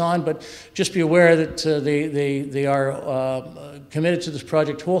statements on, but just be aware that they are committed to this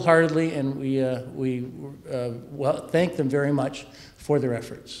project wholeheartedly, and we thank them very much for their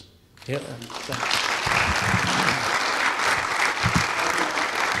efforts. Taylor,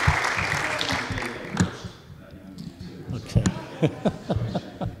 okay.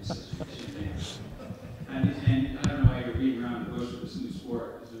 And I don't know why you're beating around the bush with this new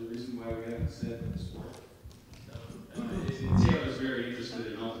sport. Is there a reason why we haven't said the sport? Taylor's very interested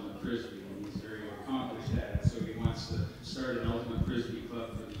in ultimate frisbee, and he's very accomplished at it. So he wants to start an ultimate frisbee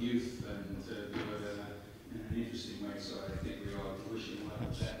club for the youth and to do it in an interesting way. So I think we all wish him luck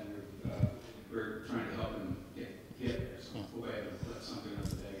with that, and we're trying to help him get there. So hopefully I haven't put something up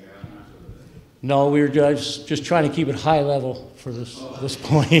the bag. I'm not sure with it. No, we were just trying to keep it high level for this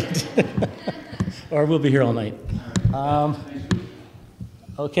point. Or we'll be here all night.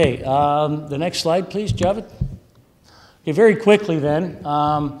 Okay, the next slide, please, Javed. Okay, very quickly then,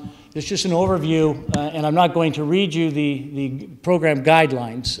 it's just an overview, and I'm not going to read you the program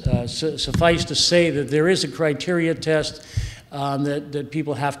guidelines. Suffice to say that there is a criteria test that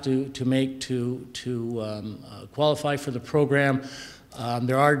people have to make to qualify for the program.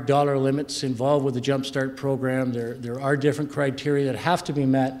 There are dollar limits involved with the Jump Start program. There are different criteria that have to be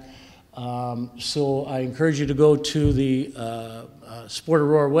met. So I encourage you to go to the Sport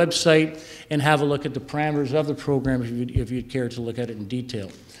Aurora website and have a look at the parameters of the program if you'd care to look at it in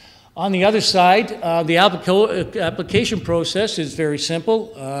detail. On the other side, the application process is very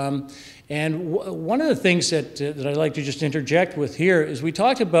simple. And one of the things that I'd like to just interject with here is we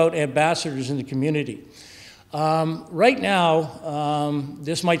talked about ambassadors in the community. Right now,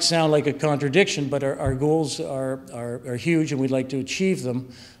 this might sound like a contradiction, but our goals are huge and we'd like to achieve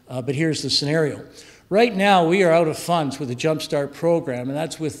them. But here's the scenario. Right now, we are out of funds with the Jumpstart program, and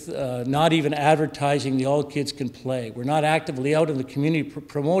that's with not even advertising the All Kids Can Play. We're not actively out in the community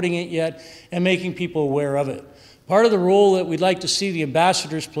promoting it yet and making people aware of it. Part of the role that we'd like to see the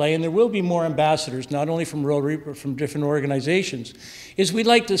ambassadors play, and there will be more ambassadors, not only from Rotary, but from different organizations, is we'd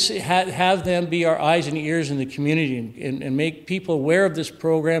like to see, have them be our eyes and ears in the community and make people aware of this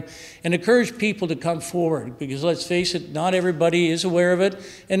program and encourage people to come forward. Because let's face it, not everybody is aware of it,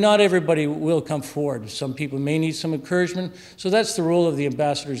 and not everybody will come forward. Some people may need some encouragement, so that's the role of the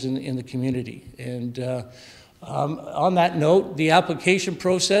ambassadors in the community. And on that note, the application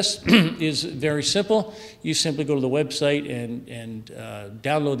process is very simple. You simply go to the website and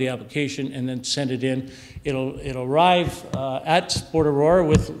download the application and then send it in. It'll arrive at Sport Aurora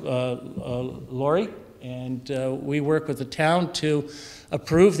with Lori, and we work with the town to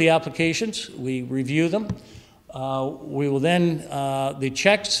approve the applications. We review them. We will then, the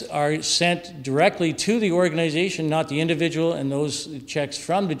checks are sent directly to the organization, not the individual, and those checks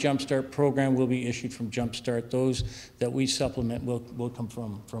from the Jumpstart program will be issued from Jumpstart. Those that we supplement will come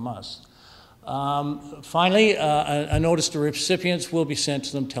from us. Finally, a notice to recipients will be sent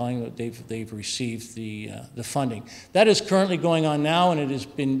to them telling that they've received the funding. That is currently going on now, and it has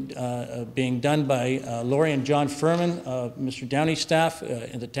been being done by Lori and John Furman, Mr. Downey's staff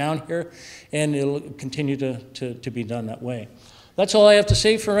in the town here, and it'll continue to be done that way. That's all I have to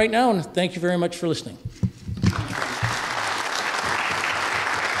say for right now, and thank you very much for listening.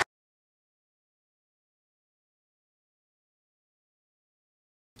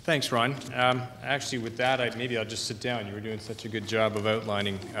 Thanks, Ron. Actually, with that, maybe I'll just sit down. You were doing such a good job of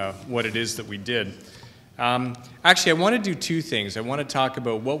outlining what it is that we did. Actually, I want to do two things. I want to talk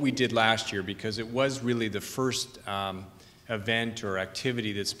about what we did last year, because it was really the first event or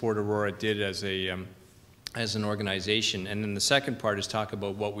activity that Sport Aurora did as an organization. And then the second part is talk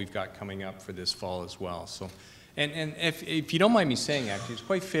about what we've got coming up for this fall as well. So, and if you don't mind me saying, actually, it's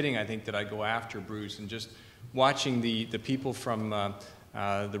quite fitting, I think, that I go after Bruce and just watching the people from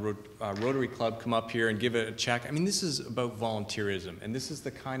the Rotary Club come up here and give it a check. I mean, this is about volunteerism, and this is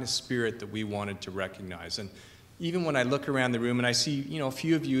the kind of spirit that we wanted to recognize. And even when I look around the room and I see, you know, a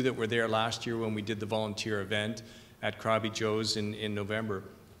few of you that were there last year when we did the volunteer event at Krabby Joe's in November.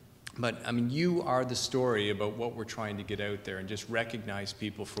 But, I mean, you are the story about what we're trying to get out there and just recognize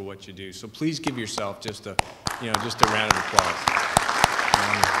people for what you do. So please give yourself just a round of applause.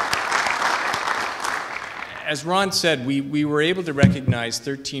 As Ron said, we were able to recognize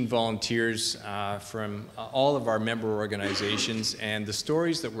 13 volunteers from all of our member organizations, and the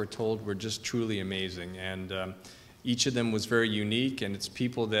stories that were told were just truly amazing. And each of them was very unique, and it's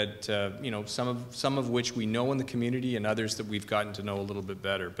people that, you know, some of which we know in the community and others that we've gotten to know a little bit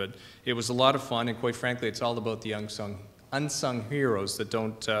better. But it was a lot of fun, and quite frankly, it's all about the unsung heroes that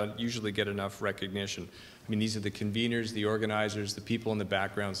don't usually get enough recognition. I mean, these are the conveners, the organizers, the people in the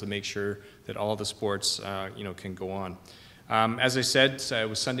backgrounds that make sure that all the sports, you know, can go on. As I said, it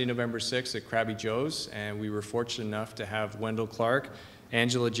was Sunday, November 6th at Krabby Joe's, and we were fortunate enough to have Wendell Clark,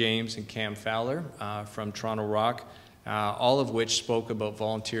 Angela James, and Cam Fowler from Toronto Rock, all of which spoke about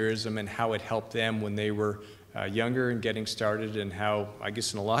volunteerism and how it helped them when they were younger and getting started, and how, I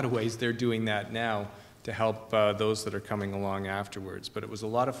guess in a lot of ways, they're doing that now to help those that are coming along afterwards. But it was a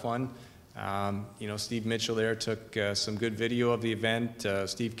lot of fun. You know, Steve Mitchell there took some good video of the event.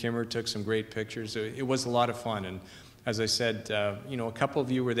 Steve Kimmer took some great pictures. It was a lot of fun. And as I said, you know, a couple of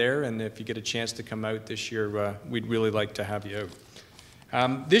you were there, and if you get a chance to come out this year, we'd really like to have you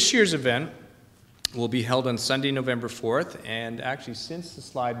out. This year's event will be held on Sunday, November 4th. And actually, since the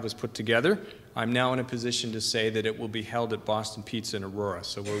slide was put together, I'm now in a position to say that it will be held at Boston Pizza in Aurora.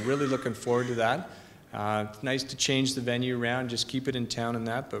 So we're really looking forward to that. It's nice to change the venue around, just keep it in town and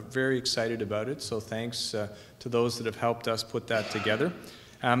that, but very excited about it. So thanks to those that have helped us put that together.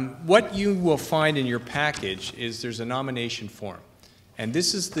 What you will find in your package is there's a nomination form. And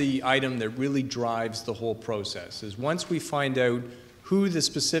this is the item that really drives the whole process, is once we find out who the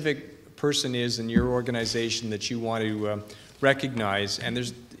specific person is in your organization that you want to recognize, and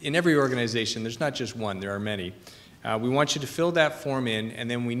there's, in every organization, there's not just one, there are many. We want you to fill that form in,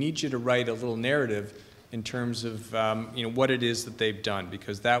 and then we need you to write a little narrative in terms of what it is that they've done,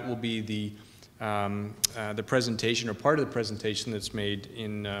 because that will be the presentation, or part of the presentation, that's made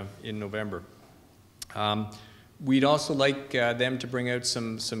in November. We'd also like them to bring out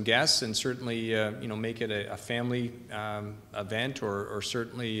some guests, and certainly make it a family event, or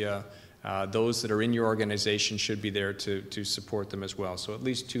certainly those that are in your organization should be there to support them as well. So at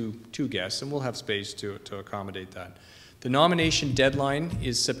least two guests, and we'll have space to accommodate that. The nomination deadline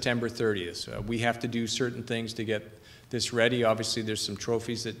is September 30th. We have to do certain things to get this ready. Obviously, there's some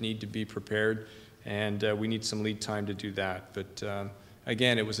trophies that need to be prepared, and we need some lead time to do that. But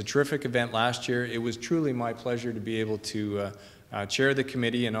again, it was a terrific event last year. It was truly my pleasure to be able to chair the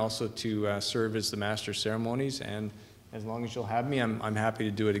committee, and also to serve as the Master of Ceremonies. And as long as you'll have me, I'm happy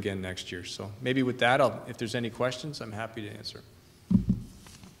to do it again next year. So maybe with that, if there's any questions, I'm happy to answer.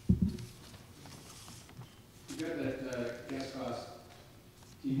 You got that gas cost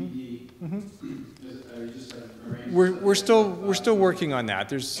TBD. Are you just arranged? We're still working on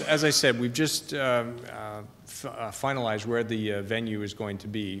that. As I said, we've just finalized where the venue is going to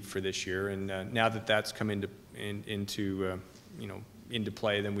be for this year, and now that that's come into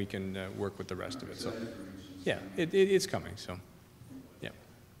play, then we can work with the rest of it. So, yeah, it's coming. So, yeah.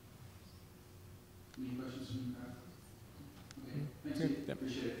 Any questions from you? Okay, thank you. Yep.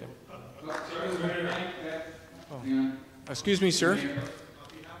 Appreciate it. Sorry, hang on. Excuse me, sir.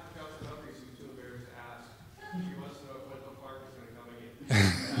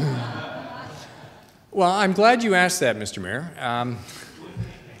 Well, I'm glad you asked that, Mr. Mayor,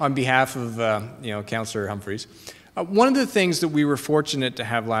 on behalf of Councillor Humphreys. One of the things that we were fortunate to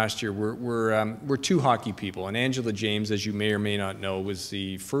have last year were two hockey people, and Angela James, as you may or may not know, was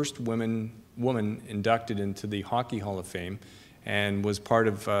the first woman inducted into the Hockey Hall of Fame, and was part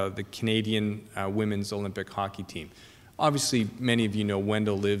of the Canadian women's Olympic hockey team. Obviously, many of you know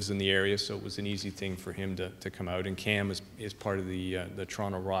Wendell lives in the area, so it was an easy thing for him to come out, and Cam is part of the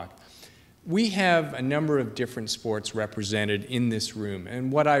Toronto Rock. We have a number of different sports represented in this room,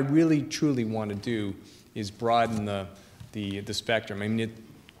 and what I really truly want to do is broaden the spectrum. I mean,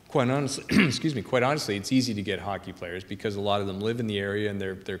 quite honestly, excuse me, quite honestly, it's easy to get hockey players because a lot of them live in the area and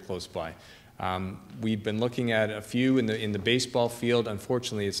they're close by. We've been looking at a few in the baseball field.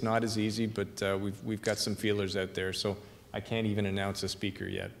 Unfortunately, it's not as easy, but we've got some feelers out there. So I can't even announce a speaker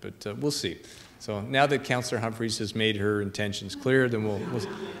yet, but we'll see. So now that Councillor Humphreys has made her intentions clear, then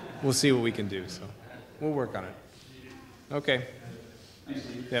we'll see what we can do. So we'll work on it. Okay.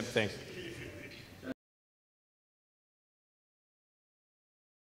 Yep. Thanks.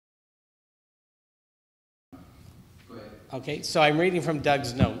 Okay, so I'm reading from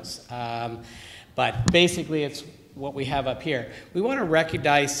Doug's notes, but basically it's what we have up here. We want to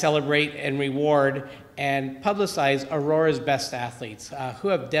recognize, celebrate, and reward and publicize Aurora's best athletes who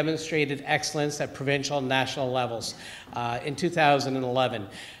have demonstrated excellence at provincial and national levels in 2011.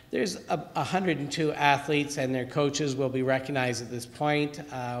 There's 102 athletes, and their coaches will be recognized at this point.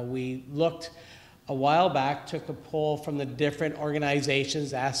 We looked a while back, took a poll from the different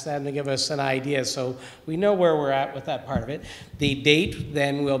organizations, asked them to give us an idea, so we know where we're at with that part of it. The date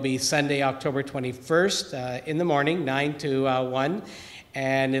then will be Sunday, October 21st in the morning, 9 to 1,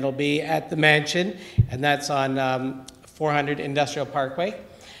 and it'll be at the Mansion, and that's on 400 Industrial Parkway.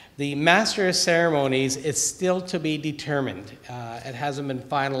 The Master of Ceremonies is still to be determined. It hasn't been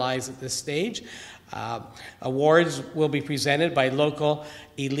finalized at this stage. Awards will be presented by local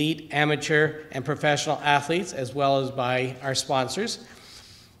elite, amateur, and professional athletes, as well as by our sponsors.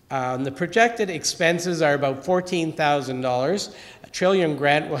 The projected expenses are about $14,000. A Trillium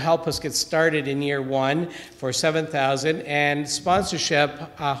grant will help us get started in year one for $7,000, and sponsorship,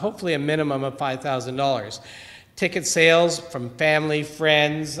 hopefully a minimum of $5,000. Ticket sales from family,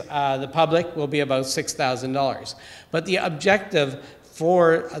 friends, the public will be about $6,000. But the objective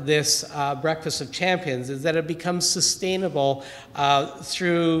for this Breakfast of Champions is that it becomes sustainable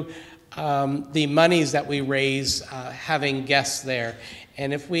through the monies that we raise having guests there.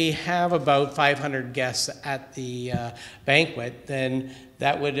 And if we have about 500 guests at the banquet, then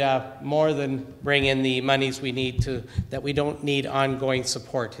that would more than bring in the monies we need that we don't need ongoing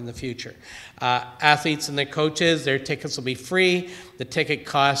support in the future. Athletes and their coaches, their tickets will be free. The ticket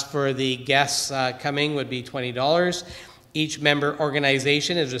cost for the guests coming would be $20. Each member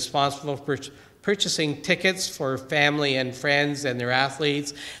organization is responsible for purchasing tickets for family and friends and their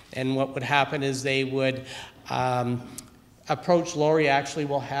athletes. And what would happen is they would approach Lori, actually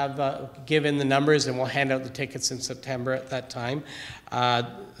will have given the numbers, and we'll hand out the tickets in September at that time,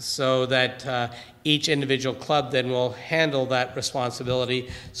 so that each individual club then will handle that responsibility.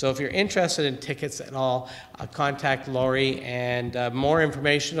 So if you're interested in tickets at all, contact Lori, and more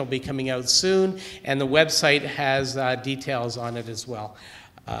information will be coming out soon, and the website has details on it as well.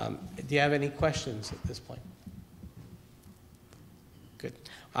 Do you have any questions at this point? Good.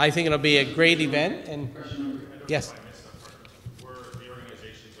 I think it'll be a great event, and yes. Where the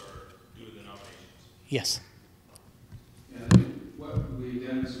organizations are doing the nominations. Yes. Yeah, what we've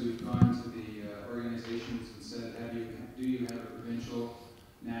done is we've gone to the organizations and said, do you have a provincial,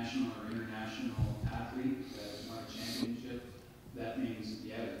 national, or international athlete that has won a championship? That means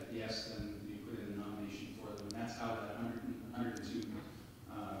yes, then you put in a nomination for them. And that's how that 102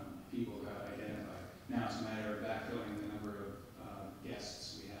 people got identified. Now it's a matter of backfilling the number of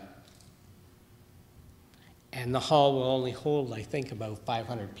guests we have. And the hall will only hold, I think, about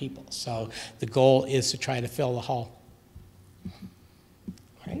 500 people. So the goal is to try to fill the hall.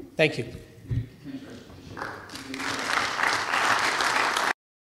 All right, thank you.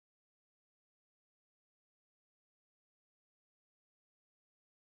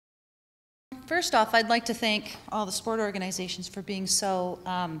 First off, I'd like to thank all the sport organizations for being so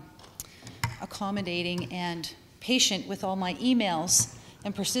accommodating and patient with all my emails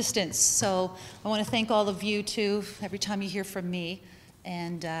and persistence. So I want to thank all of you too, every time you hear from me,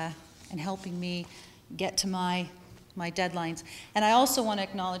 and helping me get to my deadlines. And I also want to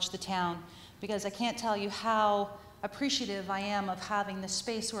acknowledge the town, because I can't tell you how appreciative I am of having the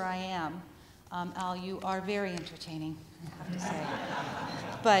space where I am. Al, you are very entertaining, I have to say.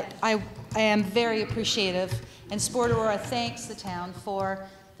 But I am very appreciative, and Sport Aurora thanks the town for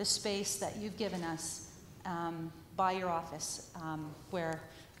the space that you've given us by your office, where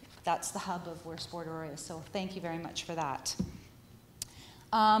that's the hub of where Sport Aurora is. So thank you very much for that.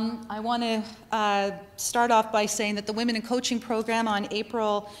 I want to start off by saying that the Women in Coaching program on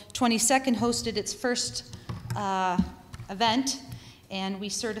April 22nd hosted its first event, and we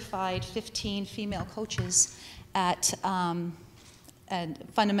certified 15 female coaches at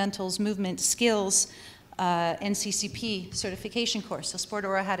Fundamentals Movement Skills NCCP certification course. So Sport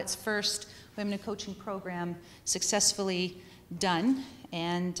Aurora had its first Women in Coaching program successfully done,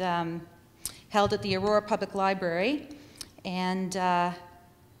 and held at the Aurora Public Library. And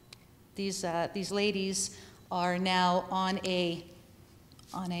these ladies are now on a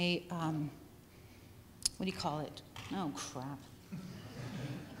what do you call it? Oh crap.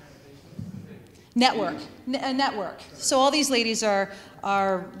 A network. So all these ladies are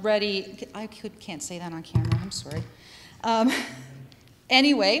ready. I can't say that on camera. I'm sorry.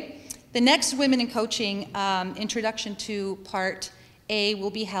 Anyway, the next Women in Coaching Introduction to Part A will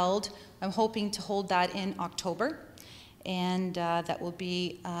be held. I'm hoping to hold that in October, and that will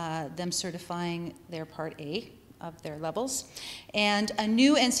be them certifying their Part A of their levels. And a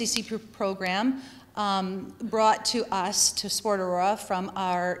new NCCP program brought to us, to Sport Aurora, from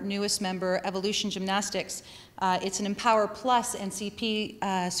our newest member, Evolution Gymnastics. It's an Empower Plus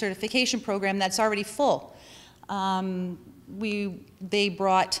NCP certification program that's already full. They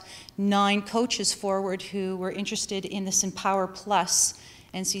brought 9 coaches forward who were interested in this Empower Plus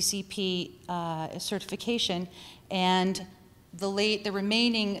NCCP certification, and the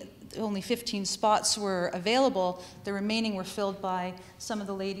remaining, only 15 spots were available. The remaining were filled by some of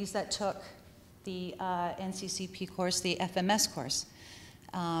the ladies that took the NCCP course, the FMS course.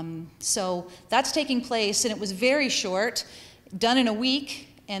 So that's taking place, and it was very short, done in a week,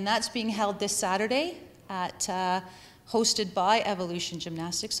 and that's being held this Saturday at hosted by Evolution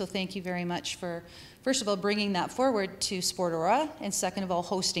Gymnastics. So thank you very much for, first of all, bringing that forward to Sport Aurora, and second of all,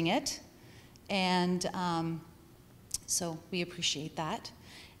 hosting it. And so we appreciate that.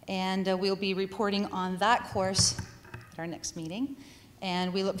 And we'll be reporting on that course at our next meeting.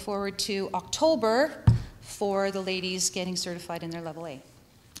 And we look forward to October for the ladies getting certified in their level A,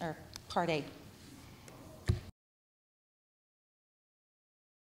 or Part A.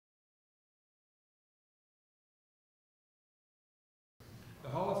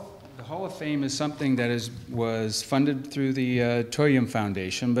 The Hall of Fame is something that was funded through the Trillium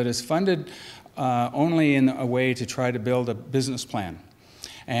Foundation, but is funded only in a way to try to build a business plan.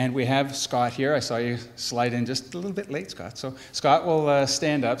 And we have Scott here. I saw you slide in just a little bit late, Scott. So Scott will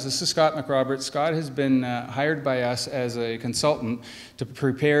stand up. This is Scott McRoberts. Scott has been hired by us as a consultant to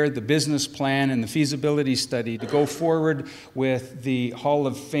prepare the business plan and the feasibility study to go forward with the Hall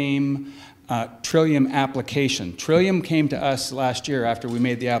of Fame Trillium application. Trillium came to us last year after we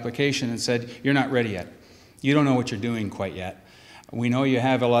made the application and said, you're not ready yet. You don't know what you're doing quite yet. We know you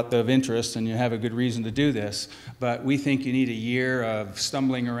have a lot of interest and you have a good reason to do this, but we think you need a year of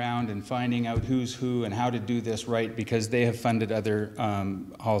stumbling around and finding out who's who and how to do this right, because they have funded other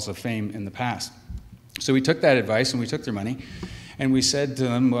halls of fame in the past. So we took that advice and we took their money and we said to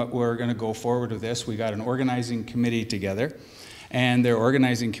them, well, we're going to go forward with this. We got an organizing committee together, and their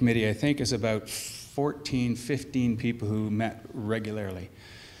organizing committee, I think, is about 14, 15 people who met regularly.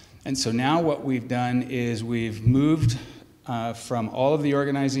 And so now what we've done is we've moved from all of the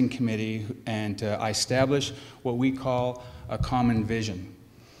organizing committee and establish what we call a common vision.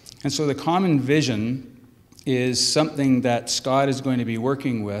 And so the common vision is something that Scott is going to be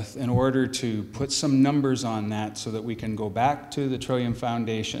working with in order to put some numbers on that so that we can go back to the Trillium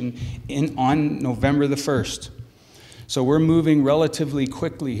Foundation on November the 1st. So we're moving relatively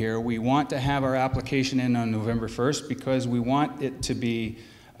quickly here. We want to have our application in on November 1st because we want it to be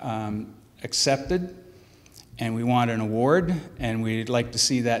accepted, and we want an award, and we'd like to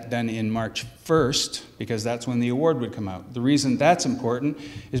see that done in March 1st, because that's when the award would come out. The reason that's important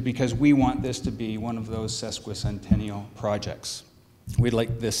is because we want this to be one of those sesquicentennial projects. We'd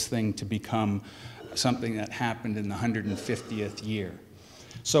like this thing to become something that happened in the 150th year.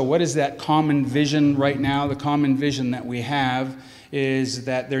 So what is that common vision right now? The common vision that we have is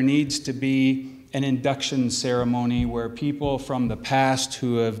that there needs to be an induction ceremony where people from the past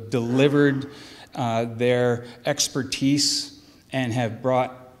who have delivered their expertise and have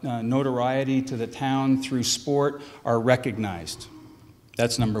brought notoriety to the town through sport are recognized.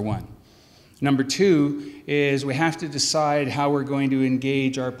 That's number one. Number two is we have to decide how we're going to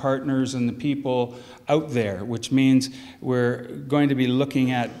engage our partners and the people out there, which means we're going to be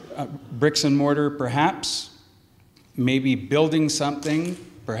looking at bricks and mortar perhaps, maybe building something,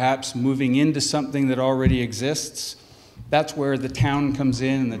 perhaps moving into something that already exists. That's where the town comes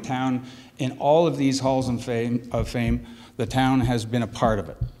in, and the town, in all of these halls of fame, the town has been a part of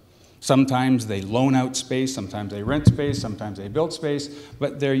it. Sometimes they loan out space, sometimes they rent space, sometimes they build space,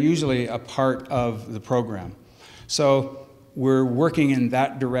 but they're usually a part of the program. So we're working in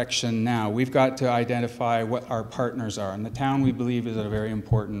that direction now. We've got to identify what our partners are, and the town, we believe, is a very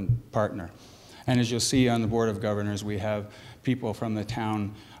important partner. And as you'll see on the Board of Governors, we have people from the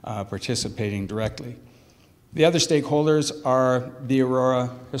town participating directly. The other stakeholders are the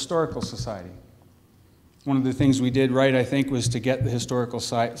Aurora Historical Society. One of the things we did right, I think, was to get the Historical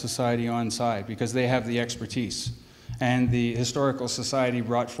Society on side, because they have the expertise. And the Historical Society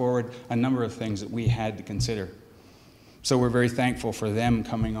brought forward a number of things that we had to consider. So we're very thankful for them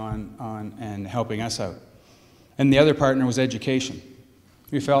coming on and helping us out. And the other partner was education.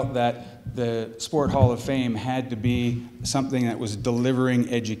 We felt that the Sport Hall of Fame had to be something that was delivering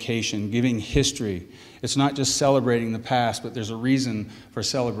education, giving history. It's not just celebrating the past, but there's a reason for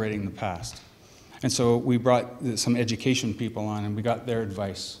celebrating the past. And so we brought some education people on, and we got their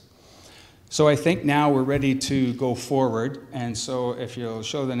advice. So I think now we're ready to go forward. And so if you'll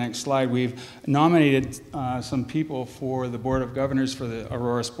show the next slide, we've nominated some people for the Board of Governors for the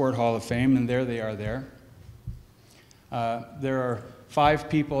Aurora Sport Hall of Fame, and there they are there. There are 5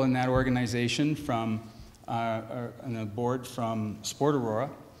 people in that organization from on the board from Sport Aurora.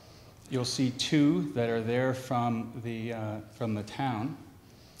 You'll see 2 that are there from the town.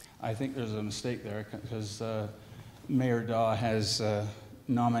 I think there's a mistake there because Mayor Daw has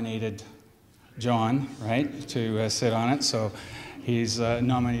nominated John, right, to sit on it. So he's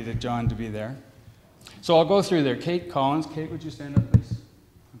nominated John to be there. So I'll go through there. Kate Collins. Kate, would you stand up, please?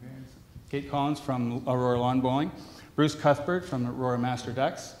 Okay. Kate Collins from Aurora Lawn Bowling. Bruce Cuthbert from Aurora Master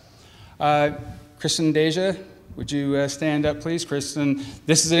Ducks. Kristen Deja, would you stand up, please? Kristen,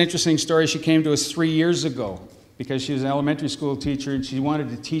 this is an interesting story. She came to us 3 years ago because she was an elementary school teacher, and she wanted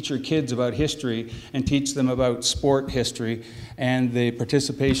to teach her kids about history and teach them about sport history and the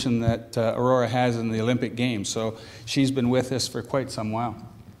participation that Aurora has in the Olympic Games. So she's been with us for quite some while.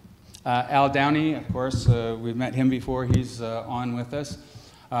 Al Downey, of course, we've met him before. He's on with us.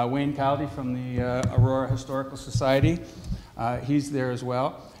 Wayne Caldy from the Aurora Historical Society, he's there as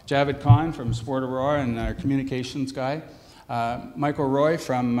well. Javed Khan from Sport Aurora and our communications guy. Michael Roy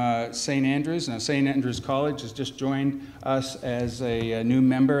from St. Andrews. Now, St. Andrews College has just joined us as a new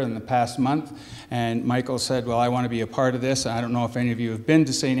member in the past month, and Michael said, well, I want to be a part of this. I don't know if any of you have been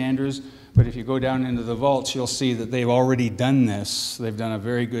to St. Andrews, but if you go down into the vaults, you'll see that they've already done this. They've done a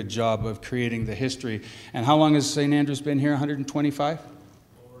very good job of creating the history. And how long has St. Andrews been here? 125?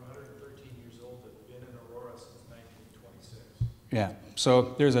 Yeah,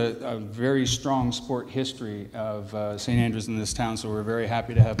 so there's a very strong sport history of St. Andrews in this town, so we're very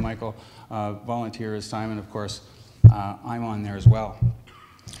happy to have Michael volunteer his time, and of course, I'm on there as well.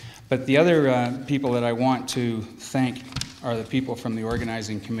 But the other people that I want to thank are the people from the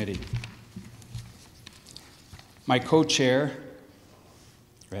organizing committee. My co-chair,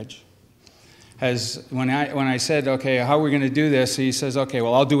 Reg, has, when I said, okay, how are we going to do this? He says, okay,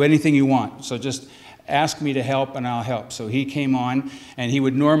 well, I'll do anything you want. So just ask me to help and I'll help. So he came on, and he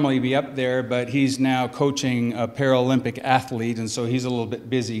would normally be up there, but he's now coaching a Paralympic athlete, and so he's a little bit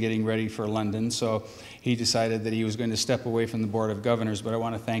busy getting ready for London. So he decided that he was going to step away from the Board of Governors, but I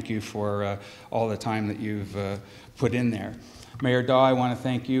want to thank you for all the time that you've put in there. Mayor Daw, I want to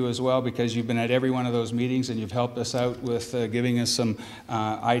thank you as well, because you've been at every one of those meetings and you've helped us out with giving us some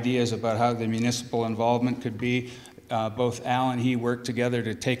ideas about how the municipal involvement could be. Both Al and he worked together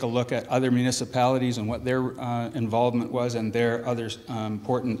to take a look at other municipalities and what their involvement was and their other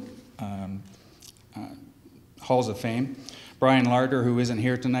important halls of fame. Brian Larder, who isn't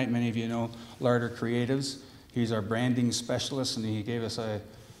here tonight, many of you know Larder Creatives. He's our branding specialist, and he gave us a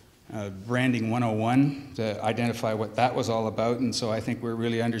branding 101 to identify what that was all about, and so I think we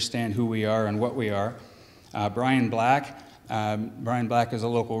really understand who we are and what we are. Brian Black is a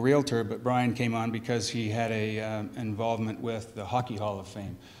local realtor, but Brian came on because he had a involvement with the Hockey Hall of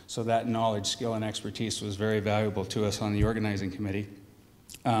Fame. So that knowledge, skill, and expertise was very valuable to us on the organizing committee.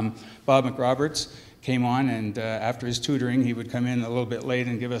 Bob McRoberts came on, and after his tutoring, he would come in a little bit late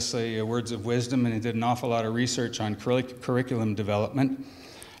and give us words of wisdom, and he did an awful lot of research on curriculum development.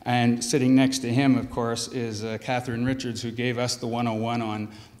 And sitting next to him, of course, is Catherine Richards, who gave us the 101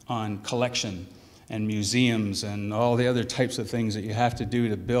 on collection and museums and all the other types of things that you have to do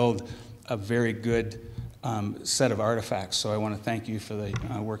to build a very good set of artifacts. So I want to thank you for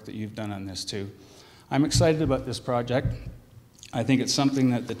the work that you've done on this too. I'm excited about this project. I think it's something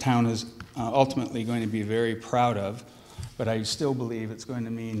that the town is ultimately going to be very proud of, but I still believe it's going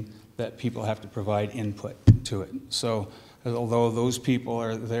to mean that people have to provide input to it. So although those people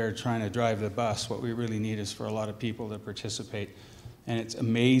are there trying to drive the bus, what we really need is for a lot of people to participate. And it's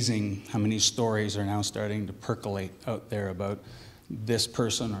amazing how many stories are now starting to percolate out there about this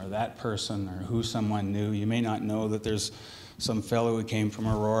person or that person or who someone knew. You may not know that there's some fellow who came from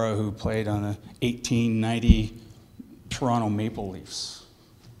Aurora who played on the 1890 Toronto Maple Leafs.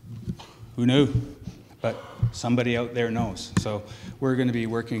 Who knew? But somebody out there knows. So we're going to be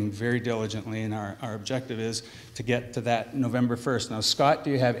working very diligently, and our objective is to get to that November 1st. Now, Scott,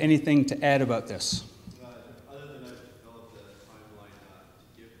 do you have anything to add about this? Other than I've developed a timeline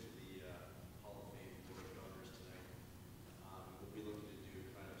to give to the Hall of Fame Board of Governors tonight, we'll be looking to do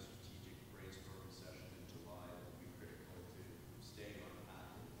kind of a strategic brainstorming session in July that will be critical to staying on path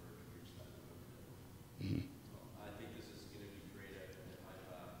in order to reach that November deadline. So I think this is going to be great.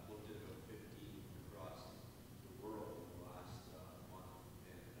 I've looked at about 15 across the world in the last month,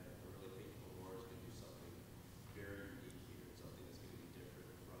 and I really think Aurora is going to do something very unique here, something that's going to be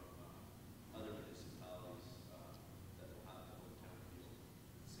different from other municipalities that will have their own town feel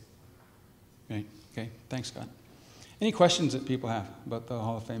at the same time. Okay, thanks, Scott. Any questions that people have about the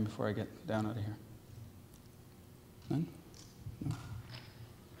Hall of Fame before I get down out of here? None? No?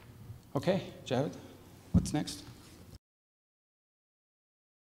 Okay, Javed, what's next?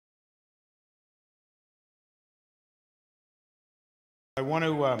 I want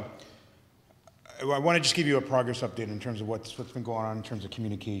to just give you a progress update in terms of what's been going on in terms of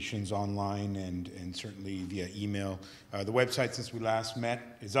communications online and certainly via email. The website, since we last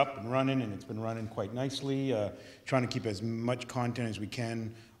met, is up and running, and it's been running quite nicely. Trying to keep as much content as we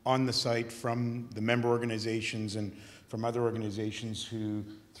can on the site from the member organizations and from other organizations who,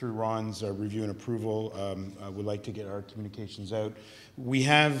 through Ron's review and approval, would like to get our communications out. We've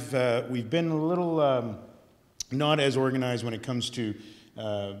been a little not as organized when it comes to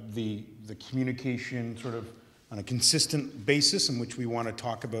the communication sort of on a consistent basis, in which we want to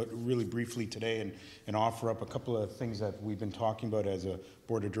talk about really briefly today and offer up a couple of things that we've been talking about as a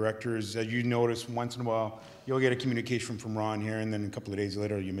board of directors. As you notice, once in a while, you'll get a communication from Ron here, and then a couple of days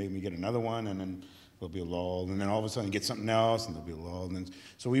later, you maybe get another one, and then there'll be a lull, and then all of a sudden you get something else, and there'll be a lull. And then,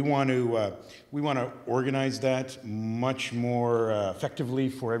 so we want to organize that much more effectively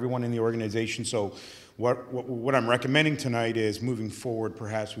for everyone in the organization. So what I'm recommending tonight is, moving forward,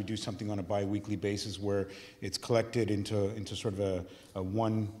 perhaps we do something on a bi-weekly basis where it's collected into sort of a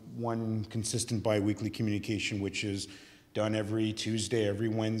one consistent bi-weekly communication, which is done every Tuesday, every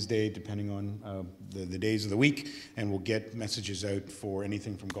Wednesday, depending on the days of the week, and we'll get messages out for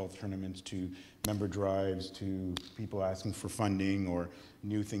anything from golf tournaments to member drives to people asking for funding or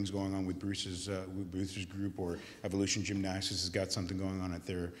new things going on with Bruce's group, or Evolution Gymnastics has got something going on at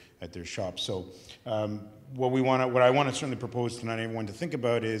their shop. So what I want to certainly propose tonight, everyone to think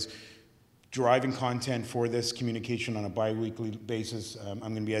about is driving content for this communication on a bi-weekly basis. I'm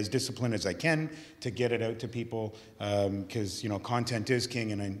going to be as disciplined as I can to get it out to people, because content is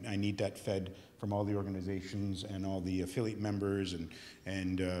king, and I need that fed from all the organizations and all the affiliate members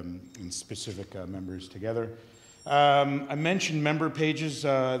and specific members together. I mentioned member pages.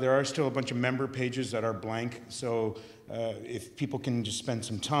 There are still a bunch of member pages that are blank, so if people can just spend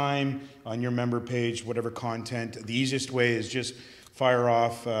some time on your member page, whatever content, the easiest way is just fire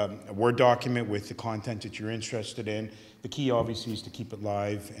off a Word document with the content that you're interested in. The key, obviously, is to keep it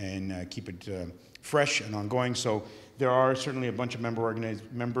live and keep it fresh and ongoing. So there are certainly a bunch of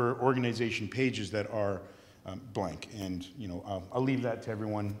member organization pages that are blank, and I'll leave that to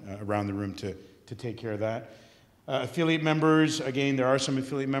everyone around the room to take care of that. Affiliate members, again, there are some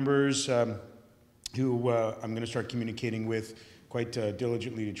affiliate members who I'm going to start communicating with quite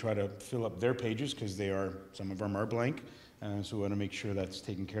diligently to try to fill up their pages, because some of them are blank. So we want to make sure that's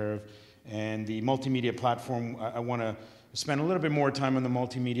taken care of. And the multimedia platform, I want to spend a little bit more time on the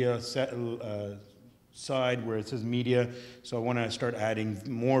multimedia side where it says media. So I want to start adding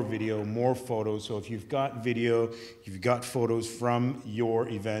more video, more photos. So if you've got video, you've got photos from your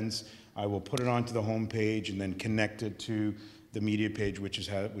events, I will put it onto the home page and then connect it to the media page, which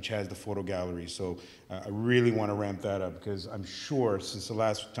has the photo gallery. So I really want to ramp that up, because I'm sure since the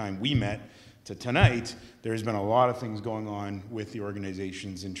last time we met to tonight, there's been a lot of things going on with the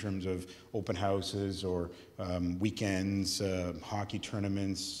organizations in terms of open houses or weekends, hockey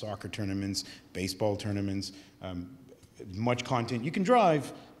tournaments, soccer tournaments, baseball tournaments. Much content. You can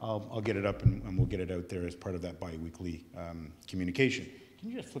drive. I'll get it up and we'll get it out there as part of that bi-weekly communication. Can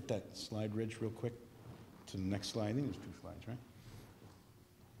you just flip that slide, Rich, real quick to the next slide? I think there's 2 slides, right?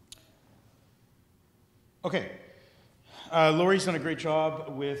 Okay. Lori's done a great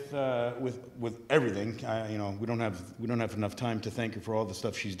job with everything. We don't have enough time to thank her for all the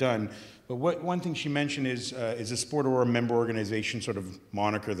stuff she's done. But one thing she mentioned is a Sport Aurora member organization sort of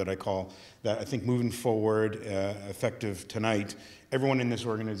moniker that I call that. I think moving forward, effective tonight, everyone in this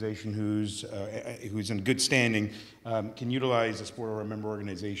organization who's in good standing can utilize a Sport Aurora member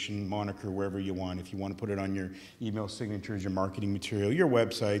organization moniker wherever you want. If you want to put it on your email signatures, your marketing material, your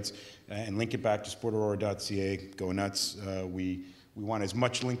websites, and link it back to sportaurora.ca, go nuts. We want as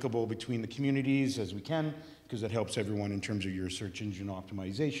much linkable between the communities as we can, because that helps everyone in terms of your search engine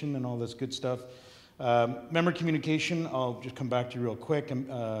optimization and all this good stuff. Member communication, I'll just come back to you real quick.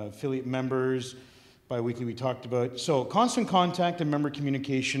 Affiliate members, bi-weekly we talked about. So constant contact and member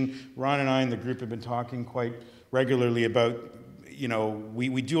communication, Ron and I and the group have been talking quite regularly about,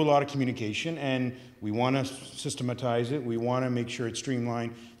 we do a lot of communication and we want to systematize it. We want to make sure it's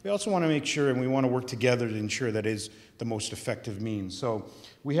streamlined. We also want to make sure, and we want to work together to ensure that is the most effective means. So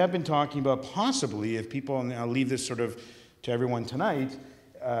we have been talking about possibly, if people, and I'll leave this sort of to everyone tonight,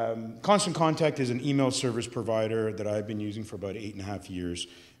 Constant Contact is an email service provider that I've been using for about 8.5 years.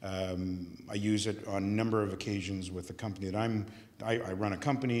 I use it on a number of occasions with the company that I run a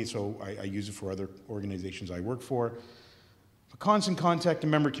company, so I use it for other organizations I work for. Constant contact and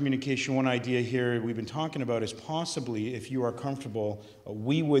member communication, one idea here we've been talking about is possibly, if you are comfortable,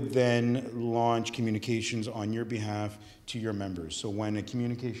 we would then launch communications on your behalf to your members. So when a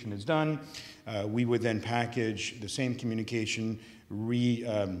communication is done, we would then package the same communication,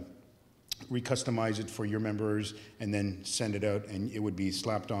 re-customize it for your members, and then send it out, and it would be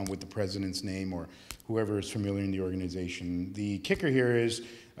slapped on with the president's name or whoever is familiar in the organization. The kicker here is,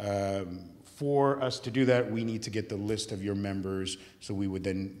 for us to do that, we need to get the list of your members, so we would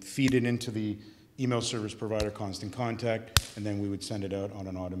then feed it into the email service provider, Constant Contact, and then we would send it out on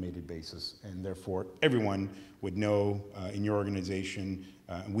an automated basis. And therefore, everyone would know in your organization,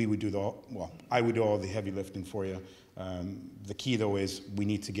 we would do I would do all the heavy lifting for you. The key, though, is we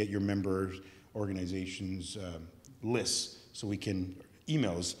need to get your members' organizations' lists so we can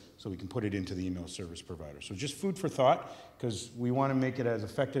put it into the email service provider. So just food for thought, because we want to make it as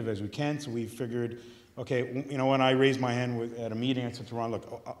effective as we can. So we figured, okay, when I raised my hand at a meeting, I said to Ron,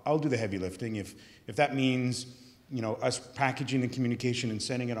 look, I'll do the heavy lifting. If that means, us packaging the communication and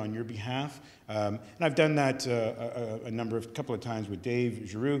sending it on your behalf. And I've done that a couple of times with Dave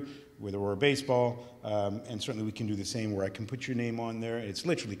Giroux, with Aurora Baseball, and certainly we can do the same where I can put your name on there. It's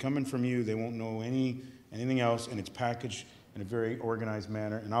literally coming from you. They won't know anything else, and it's packaged in a very organized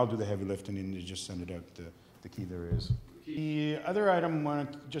manner, and I'll do the heavy lifting and just send it out. The key there is. The other item I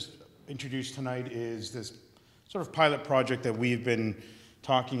want to just introduce tonight is this sort of pilot project that we've been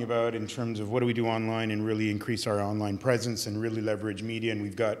talking about in terms of what do we do online and really increase our online presence and really leverage media. And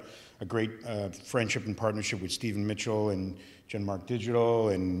we've got a great friendship and partnership with Stephen Mitchell and Genmark Digital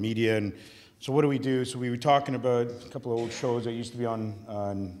and media. And so what do we do? So we were talking about a couple of old shows that used to be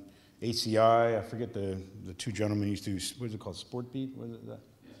on ACI, I forget the two gentlemen used to, what is it called, Sport Beat? Was it that?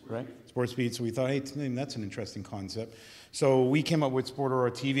 Yeah, right? Sports Beat. So we thought, hey, that's an interesting concept. So we came up with Sport Aurora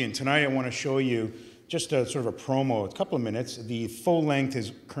TV, and tonight I want to show you just a sort of a promo, a couple of minutes. The full length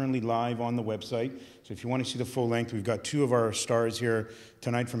is currently live on the website. So if you want to see the full length, we've got two of our stars here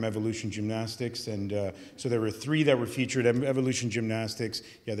tonight from Evolution Gymnastics. And so there were three that were featured. Evolution Gymnastics,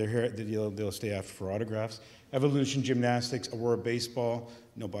 yeah, they're here. They'll stay after for autographs. Evolution Gymnastics, Aurora Baseball,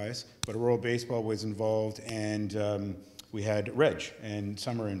 no bias, but Aurora Baseball was involved, and we had Reg and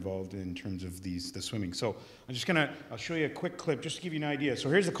Summer involved in terms of the swimming. So I'll show you a quick clip just to give you an idea. So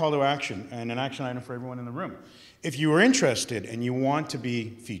here's the call to action and an action item for everyone in the room. If you are interested and you want to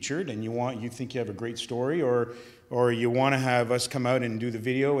be featured and you think you have a great story, or you want to have us come out and do the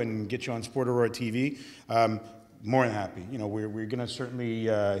video and get you on Sport Aurora TV, more than happy. You know, we're going to certainly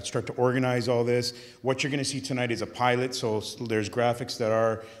start to organize all this. What you're going to see tonight is a pilot, so there's graphics that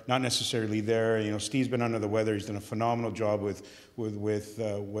are not necessarily there. You know, Steve's been under the weather. He's done a phenomenal job with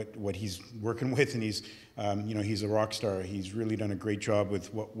what he's working with, and he's you know, he's a rock star. He's really done a great job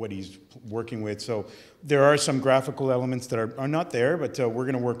with what he's working with. So there are some graphical elements that are not there, but we're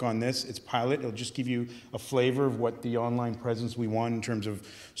going to work on this. It's pilot. It'll just give you a flavor of what the online presence we want in terms of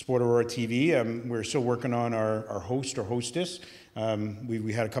Sport Aurora TV. We're still working on our host or hostess.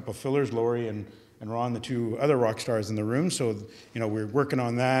 We had a couple of fillers, Lori and Ron, the two other rock stars in the room. So, you know, we're working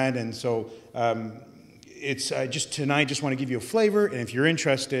on that. And so it's just tonight, just want to give you a flavor. And if you're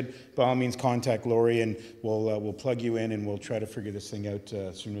interested, by all means, contact Lori and we'll plug you in and we'll try to figure this thing out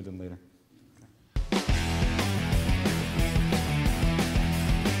sooner than later.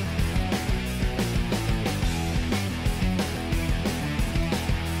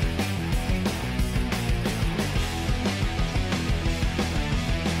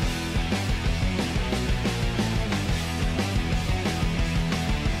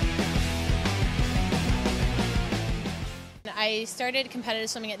 I started competitive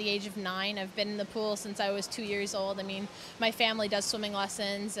swimming at the age of 9. I've been in the pool since I was 2 years old. I mean, my family does swimming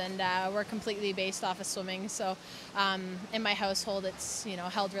lessons, and we're completely based off of swimming. So in my household, it's, you know,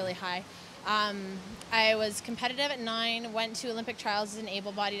 held really high. I was competitive at 9, went to Olympic trials as an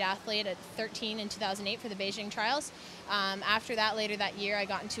able-bodied athlete at 13 in 2008 for the Beijing trials. After that, later that year, I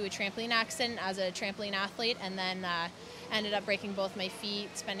got into a trampoline accident as a trampoline athlete, and then ended up breaking both my feet,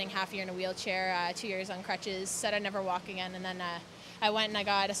 spending half a year in a wheelchair, 2 years on crutches, said I'd never walk again, and then I went and I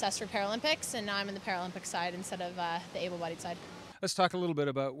got assessed for Paralympics, and now I'm in the Paralympic side instead of the able-bodied side. Let's talk a little bit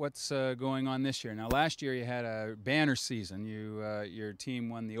about what's going on this year. Now, last year you had a banner season. Your team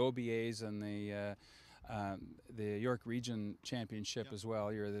won the OBAs and the York Region Championship as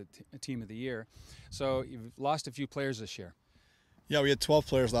well. You're the team of the year. So you've lost a few players this year. Yeah, we had 12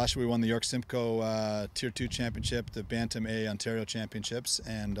 players last year. We won the York Simcoe Tier 2 Championship, the Bantam A Ontario Championships,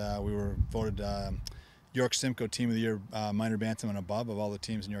 and we were voted York Simcoe Team of the Year, minor bantam and above, of all the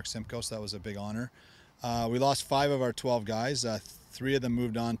teams in York Simcoe, so that was a big honor. We lost 5 of our 12 guys. 3 of them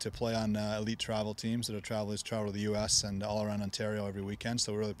moved on to play on elite travel teams that travel to the U.S. and all around Ontario every weekend,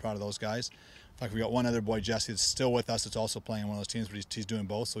 so we're really proud of those guys. In fact, we got one other boy, Jesse, that's still with us, that's also playing in one of those teams, but he's doing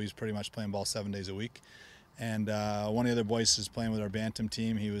both, so he's pretty much playing ball 7 days a week. And one of the other boys is playing with our Bantam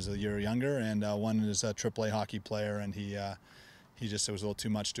team. He was a year younger, and one is a AAA hockey player, and he just, it was a little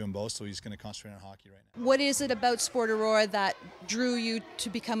too much doing both, so he's going to concentrate on hockey right now. What is it about Sport Aurora that drew you to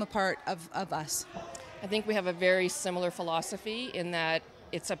become a part of us? I think we have a very similar philosophy in that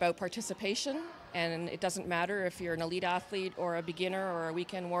it's about participation, and it doesn't matter if you're an elite athlete or a beginner or a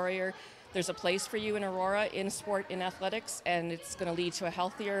weekend warrior. There's a place for you in Aurora, in sport, in athletics, and it's going to lead to a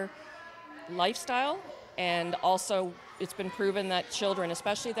healthier lifestyle. And also, it's been proven that children,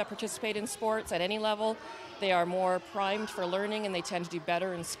 especially that participate in sports at any level, they are more primed for learning and they tend to do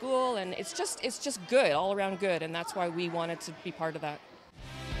better in school. And it's just good, all around good. And that's why we wanted to be part of that.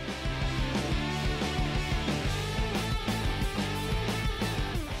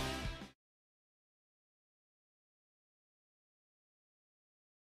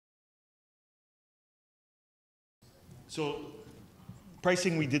 So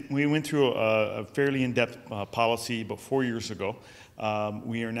pricing, we went through a fairly in-depth policy about 4 years ago.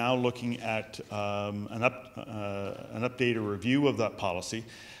 We are now looking at an update or review of that policy.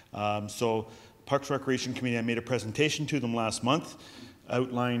 So Parks Recreation Committee, I made a presentation to them last month,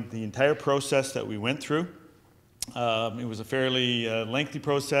 outlined the entire process that we went through. It was a fairly lengthy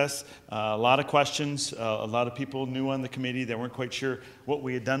process, a lot of questions, a lot of people new on the committee that weren't quite sure what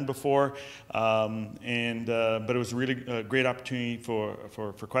we had done before, but it was a really great opportunity for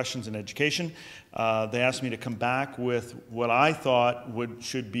questions and education. They asked me to come back with what I thought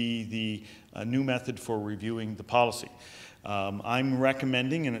should be the new method for reviewing the policy. I'm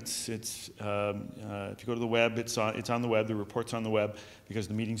recommending, and if you go to the web, it's on the web, the report's on the web, because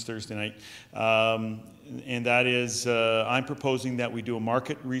the meeting's Thursday night. And that is, I'm proposing that we do a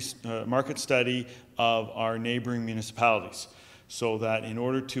market study of our neighboring municipalities, so that in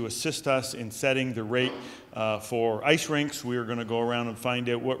order to assist us in setting the rate for ice rinks, we are going to go around and find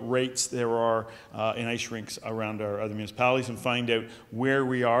out what rates there are in ice rinks around our other municipalities, and find out where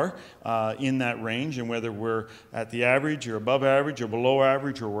we are in that range, and whether we're at the average or above average or below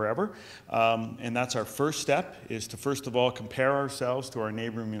average or wherever. And that's our first step, is to first of all compare ourselves to our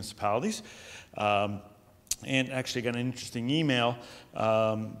neighboring municipalities. And actually got an interesting email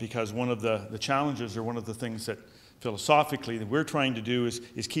because one of the challenges, or one of the things that philosophically that we're trying to do,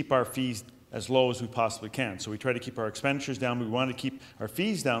 is keep our fees as low as we possibly can. So we try to keep our expenditures down, but we want to keep our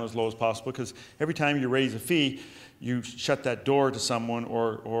fees down as low as possible, because every time you raise a fee, you shut that door to someone,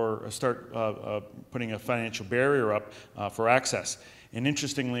 or start putting a financial barrier up for access. And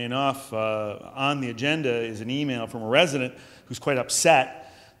interestingly enough, on the agenda is an email from a resident who's quite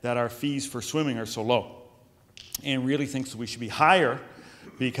upset that our fees for swimming are so low, and really thinks that we should be higher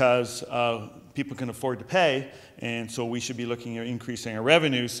because people can afford to pay, and so we should be looking at increasing our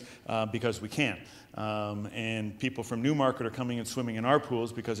revenues because we can. And people from Newmarket are coming and swimming in our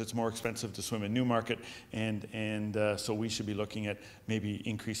pools because it's more expensive to swim in Newmarket, and so we should be looking at maybe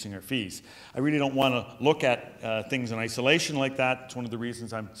increasing our fees. I really don't want to look at things in isolation like that. It's one of the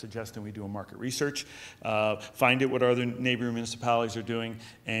reasons I'm suggesting we do a market research, find out what other neighboring municipalities are doing,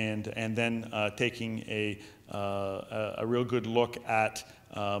 and then taking a real good look at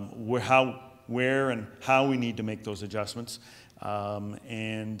where and how we need to make those adjustments. My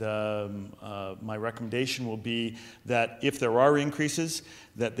recommendation will be that if there are increases,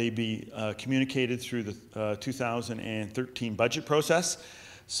 that they be communicated through the 2013 budget process.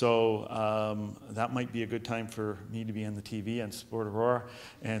 So that might be a good time for me to be on the TV on Sport Aurora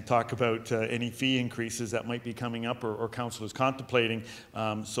and talk about any fee increases that might be coming up, or council is contemplating,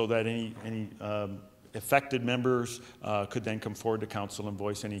 so that any affected members could then come forward to council and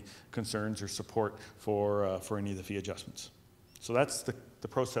voice any concerns or support for any of the fee adjustments. So that's the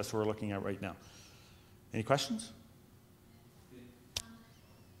process we're looking at right now. Any questions? You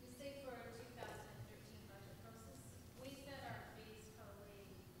say for 2013 budget process, we set our fees probably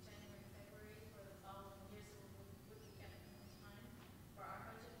January, February for the following year, so would we get it in time for our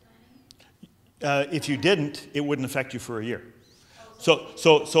budget planning? If you didn't, it wouldn't affect you for a year. So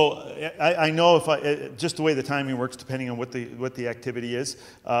I know just the way the timing works, depending on what the activity is,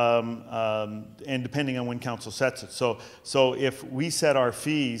 and depending on when council sets it. So if we set our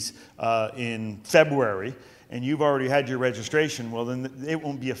fees in February, and you've already had your registration, well, then it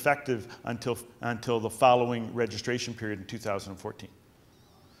won't be effective until the following registration period in 2014.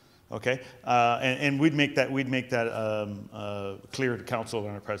 Okay, and we'd make that clear to council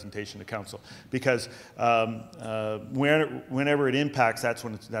in our presentation to council, because whenever it impacts, that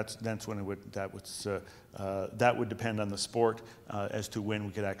would depend on the sport as to when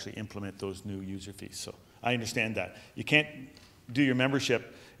we could actually implement those new user fees. So I understand that you can't do your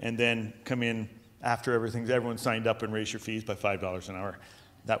membership and then come in after everyone's signed up and raise your fees by $5 an hour.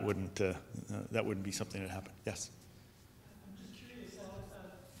 That wouldn't be something that happened. Yes.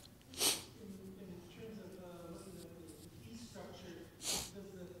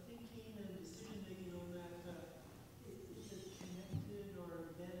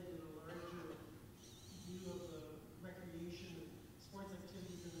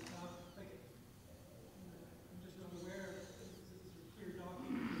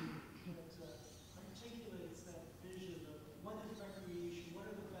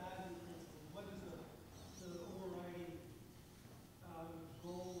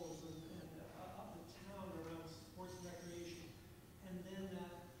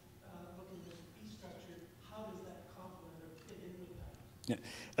 Yeah,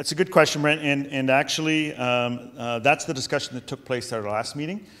 that's a good question, Brent, and actually that's the discussion that took place at our last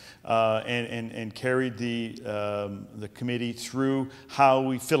meeting, and carried the committee through how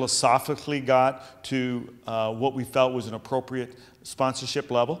we philosophically got to what we felt was an appropriate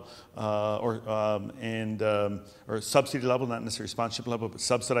sponsorship level, or subsidy level, not necessarily sponsorship level, but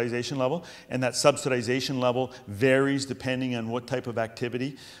subsidization level. And that subsidization level varies depending on what type of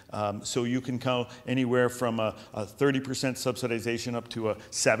activity. So you can go anywhere from a 30% subsidization up to a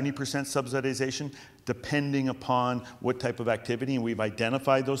 70% subsidization, depending upon what type of activity, and we've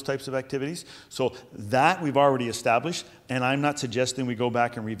identified those types of activities. So that we've already established, and I'm not suggesting we go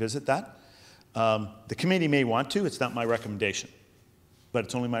back and revisit that. The committee may want to, it's not my recommendation, but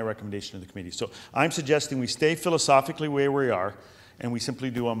it's only my recommendation to the committee. So I'm suggesting we stay philosophically where we are, and we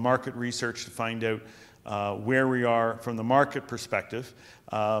simply do a market research to find out where we are from the market perspective,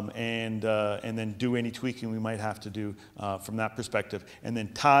 and then do any tweaking we might have to do from that perspective, and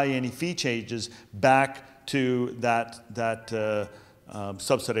then tie any fee changes back to that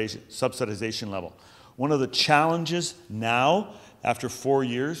subsidization level. One of the challenges now, after 4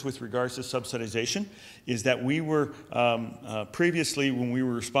 years with regards to subsidization, is that we were previously, when we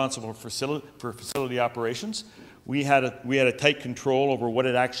were responsible for facility operations, we had a tight control over what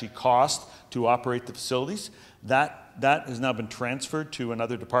it actually cost to operate the facilities. That has now been transferred to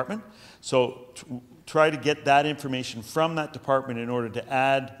another department. So try to get that information from that department in order to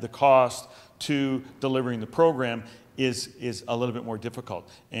add the cost to delivering the program is a little bit more difficult.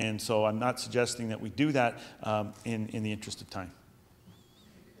 And so I'm not suggesting that we do that in the interest of time.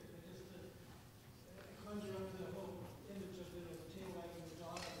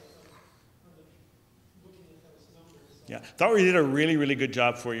 Yeah, thought we did a really, really good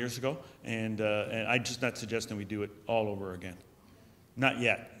job 4 years ago, and I'm just not suggesting we do it all over again. Not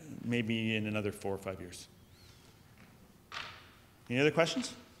yet. Maybe in another 4 or 5 years. Any other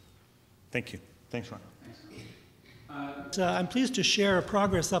questions? Thank you. Thanks, Ron. I'm pleased to share a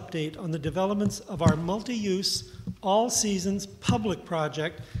progress update on the developments of our multi-use, all-seasons public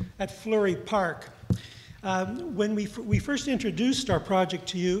project at Fleury Park. When we first introduced our project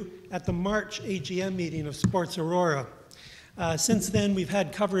to you at the March AGM meeting of Sports Aurora. Since then, we've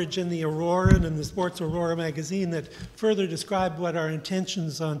had coverage in the Aurora and in the Sports Aurora magazine that further describe what our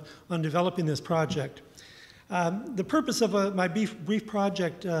intentions on developing this project. The purpose of my brief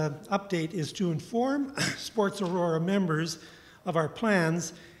project update is to inform Sports Aurora members of our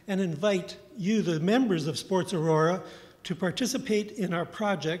plans and invite you, the members of Sports Aurora, to participate in our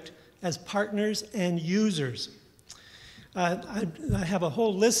project as partners and users. I have a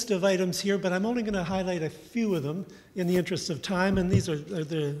whole list of items here, but I'm only going to highlight a few of them in the interest of time, and these are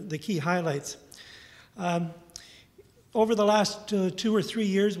the key highlights. Over the last 2 or 3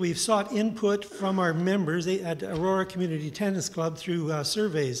 years, we've sought input from our members at Aurora Community Tennis Club through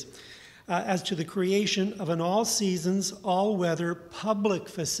surveys as to the creation of an all-seasons, all-weather public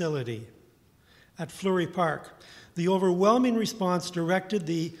facility at Fleury Park. The overwhelming response directed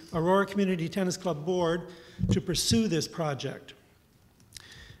the Aurora Community Tennis Club board to pursue this project.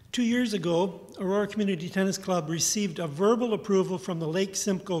 2 years ago, Aurora Community Tennis Club received a verbal approval from the Lake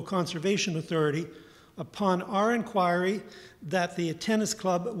Simcoe Conservation Authority upon our inquiry that the tennis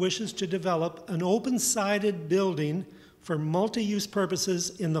club wishes to develop an open-sided building for multi-use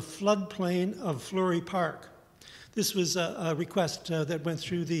purposes in the floodplain of Fleury Park. This was a request that went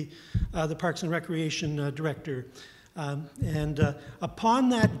through the Parks and Recreation Director. Upon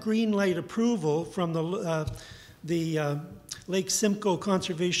that green light approval from the Lake Simcoe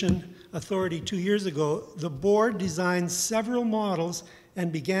Conservation Authority 2 years ago, the board designed several models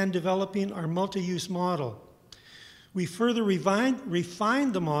and began developing our multi-use model. We further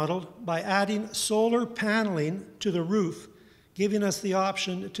refined the model by adding solar paneling to the roof, giving us the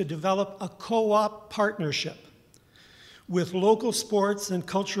option to develop a co-op partnership with local sports and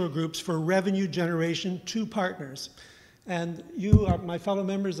cultural groups for revenue generation to partners. And you, my fellow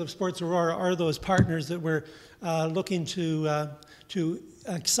members of Sports Aurora, are those partners that we're looking to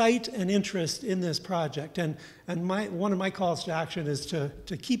excite and interest in this project. And one of my calls to action is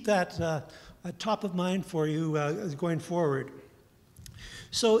to keep that top of mind for you going forward.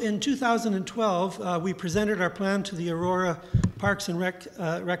 So in 2012, we presented our plan to the Aurora Parks and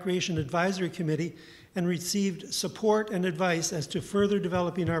Recreation Advisory Committee and received support and advice as to further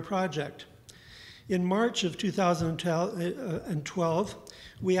developing our project. In March of 2012,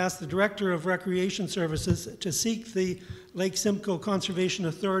 we asked the Director of Recreation Services to seek the Lake Simcoe Conservation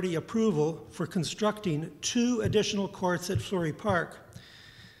Authority approval for constructing 2 additional courts at Fleury Park.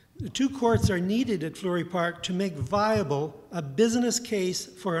 The 2 courts are needed at Fleury Park to make viable a business case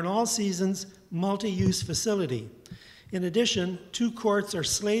for an all-seasons multi-use facility. In addition, 2 courts are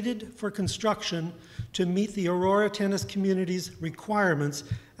slated for construction to meet the Aurora tennis community's requirements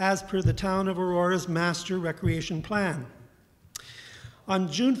as per the Town of Aurora's Master Recreation Plan.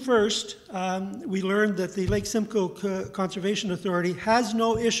 On June 1st, we learned that the Lake Simcoe Conservation Authority has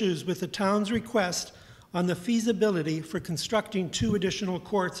no issues with the town's request on the feasibility for constructing 2 additional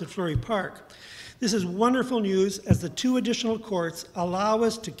courts at Fleury Park. This is wonderful news, as the 2 additional courts allow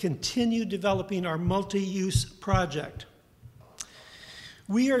us to continue developing our multi-use project.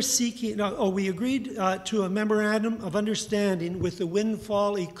 We are seeking, we agreed to a memorandum of understanding with the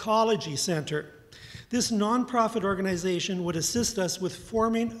Windfall Ecology Center. This nonprofit organization would assist us with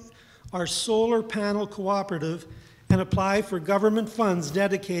forming our solar panel cooperative and apply for government funds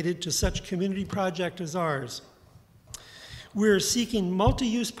dedicated to such community project as ours. We're seeking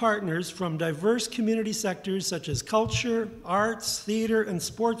multi-use partners from diverse community sectors such as culture, arts, theater, and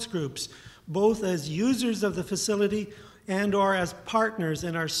sports groups, both as users of the facility and/or as partners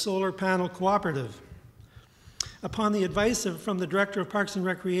in our solar panel cooperative. Upon the advice from the Director of Parks and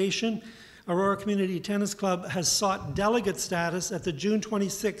Recreation, Aurora Community Tennis Club has sought delegate status at the June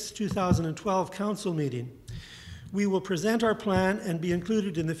 26, 2012 Council meeting. We will present our plan and be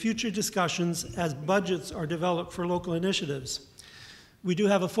included in the future discussions as budgets are developed for local initiatives. We do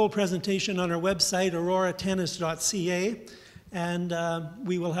have a full presentation on our website, auroratennis.ca, and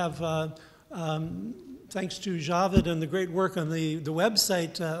we will have, thanks to Javid and the great work on the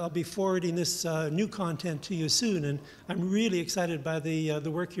website, I'll be forwarding this new content to you soon, and I'm really excited by the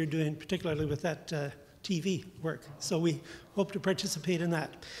work you're doing, particularly with that TV work. So we hope to participate in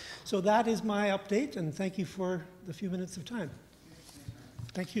that. So that is my update, and thank you for the few minutes of time.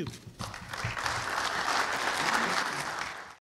 Thank you.